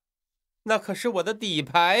吗？那可是我的底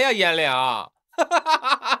牌呀，颜良！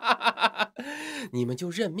你们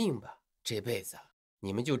就认命吧，这辈子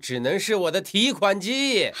你们就只能是我的提款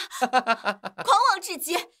机。狂妄至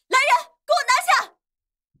极！来人，给我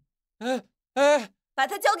拿下！把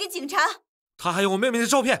他交给警察。他还有我妹妹的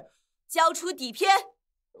照片，交出底片。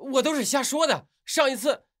我都是瞎说的。上一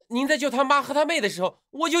次您在救他妈和他妹的时候，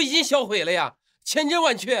我就已经销毁了呀，千真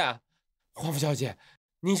万确。黄福小姐，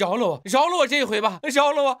您饶了我，饶了我这一回吧，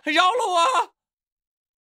饶了我，饶了我！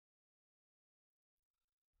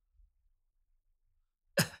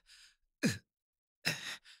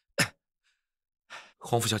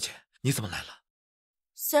黄福小姐，你怎么来了？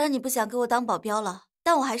虽然你不想给我当保镖了，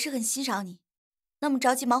但我还是很欣赏你。那么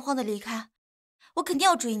着急忙慌的离开，我肯定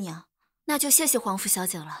要追你啊！那就谢谢黄福小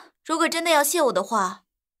姐了。如果真的要谢我的话，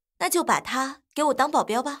那就把他给我当保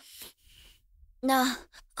镖吧。那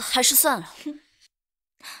还是算了。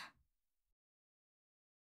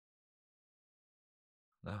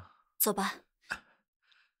走吧，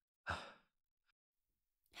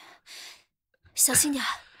小心点。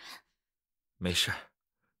没事，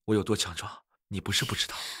我有多强壮，你不是不知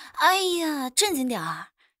道。哎呀，正经点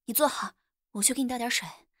儿，你坐好，我去给你倒点水。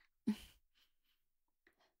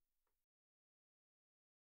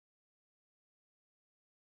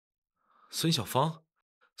孙小芳，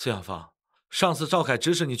孙小芳，上次赵凯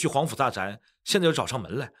指使你去黄府大宅，现在又找上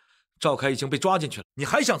门来。赵凯已经被抓进去了，你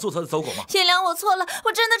还想做他的走狗吗？颜良，我错了，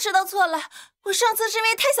我真的知道错了。我上次是因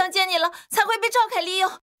为太想见你了，才会被赵凯利用。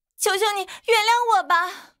求求你原谅我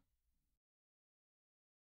吧。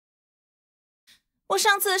我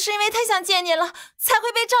上次是因为太想见你了，才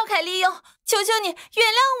会被赵凯利用。求求你原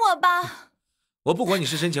谅我吧。我不管你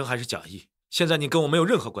是真情还是假意，现在你跟我没有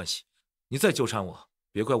任何关系。你再纠缠我，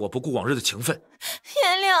别怪我不顾往日的情分。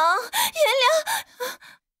颜良，颜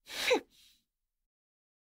良。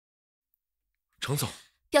程总，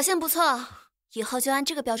表现不错，以后就按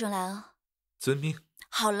这个标准来哦。遵命。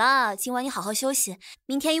好了，今晚你好好休息，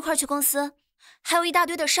明天一块儿去公司，还有一大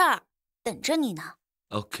堆的事儿等着你呢。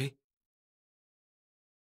OK。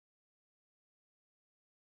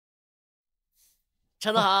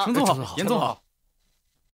陈总好，程总好，严总好。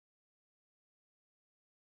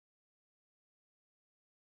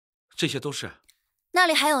这些都是。那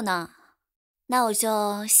里还有呢，那我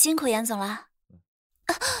就辛苦严总了。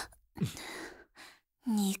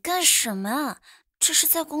你干什么啊？这是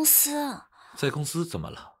在公司。在公司怎么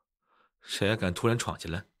了？谁还敢突然闯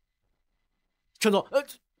进来？陈总，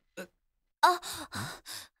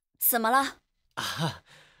怎么了？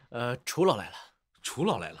楚老来了。楚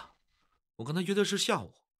老来了，我跟他约的是下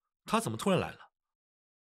午，他怎么突然来了？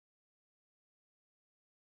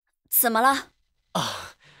怎么了？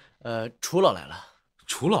楚老来了。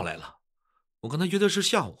楚老来了，我跟他约的是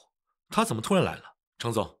下午，他怎么突然来了？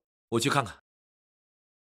程总，我去看看。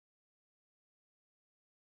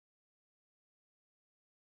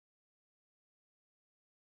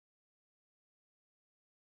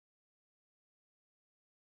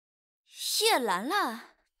叶兰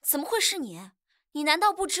兰，怎么会是你？你难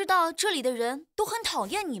道不知道这里的人都很讨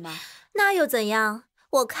厌你吗？那又怎样？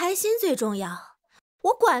我开心最重要，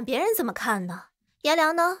我管别人怎么看呢？颜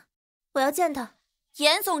良呢？我要见他。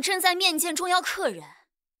严总正在面见重要客人，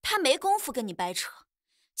他没工夫跟你掰扯，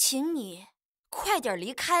请你快点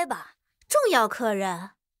离开吧。重要客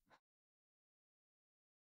人？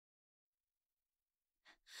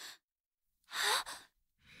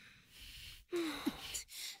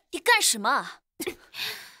你干什么？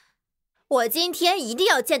我今天一定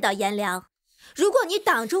要见到颜良，如果你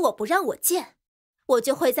挡着我不让我见，我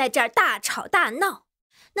就会在这儿大吵大闹。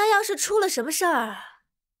那要是出了什么事儿，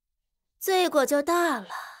罪过就大了。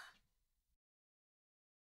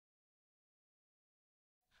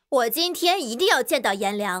我今天一定要见到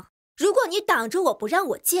颜良，如果你挡着我不让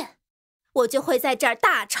我见，我就会在这儿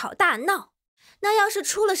大吵大闹。那要是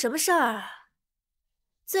出了什么事儿，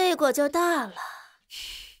罪过就大了。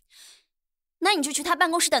那你就去他办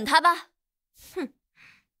公室等他吧。哼。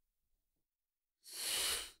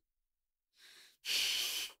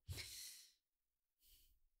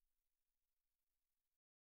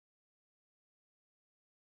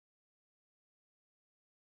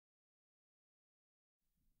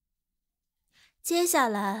接下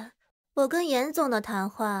来，我跟严总的谈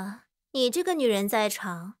话，你这个女人在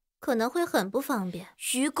场，可能会很不方便。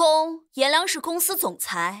于公，颜良是公司总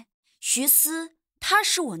裁，于私，他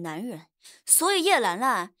是我男人，所以叶兰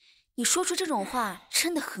兰，你说出这种话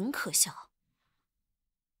真的很可笑。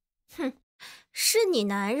哼，是你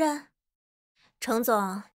男人？程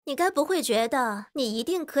总，你该不会觉得你一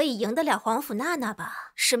定可以赢得了皇甫娜娜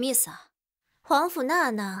吧？什么意思啊？皇甫娜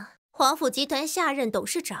娜，皇甫集团下任董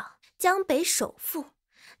事长，江北首富，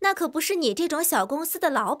那可不是你这种小公司的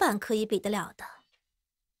老板可以比得了的。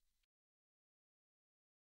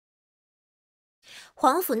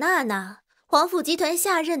皇甫娜娜，皇甫集团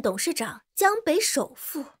下任董事长，江北首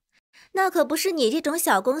富，那可不是你这种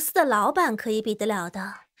小公司的老板可以比得了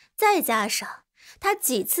的。再加上他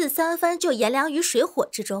几次三番救颜良于水火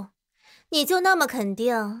之中，你就那么肯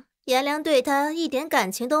定颜良对他一点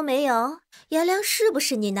感情都没有？颜良是不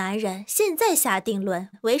是你男人，现在下定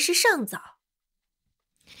论为时尚早。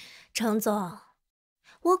程总，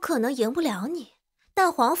我可能赢不了你，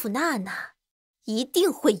但皇甫娜娜一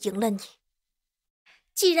定会赢了你。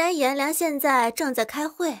既然颜良现在正在开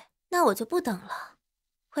会，那我就不等了，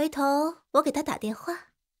回头我给他打电话。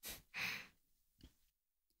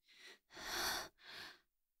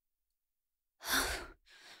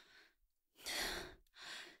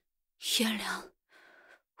颜良，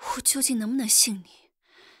我究竟能不能信你？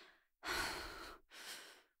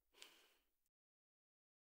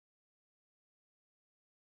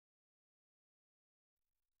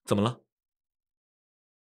怎么了？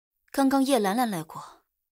刚刚叶兰兰来过。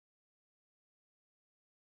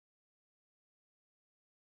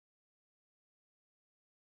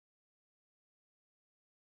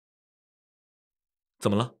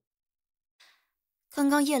怎么了？刚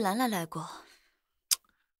刚叶兰兰来过。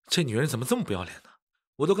这女人怎么这么不要脸呢？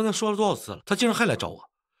我都跟她说了多少次了，她竟然还来找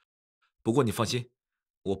我。不过你放心，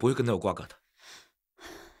我不会跟她有瓜葛的。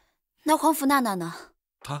那皇甫娜娜呢？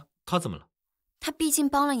她怎么了？她毕竟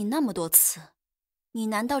帮了你那么多次，你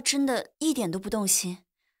难道真的一点都不动心？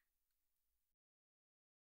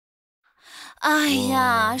哎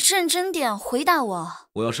呀，认真点，回答我。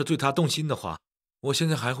我要是对她动心的话，我现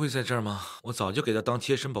在还会在这儿吗？我早就给她当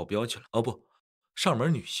贴身保镖去了。哦不，上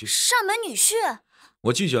门女婿。上门女婿？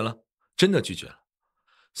我拒绝了，真的拒绝了。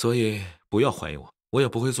所以不要怀疑我，我也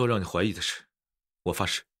不会做让你怀疑的事，我发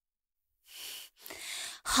誓。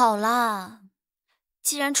好啦，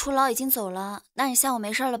既然楚老已经走了，那你下午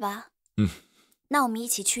没事了吧？嗯。那我们一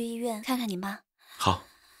起去医院看看你妈。好。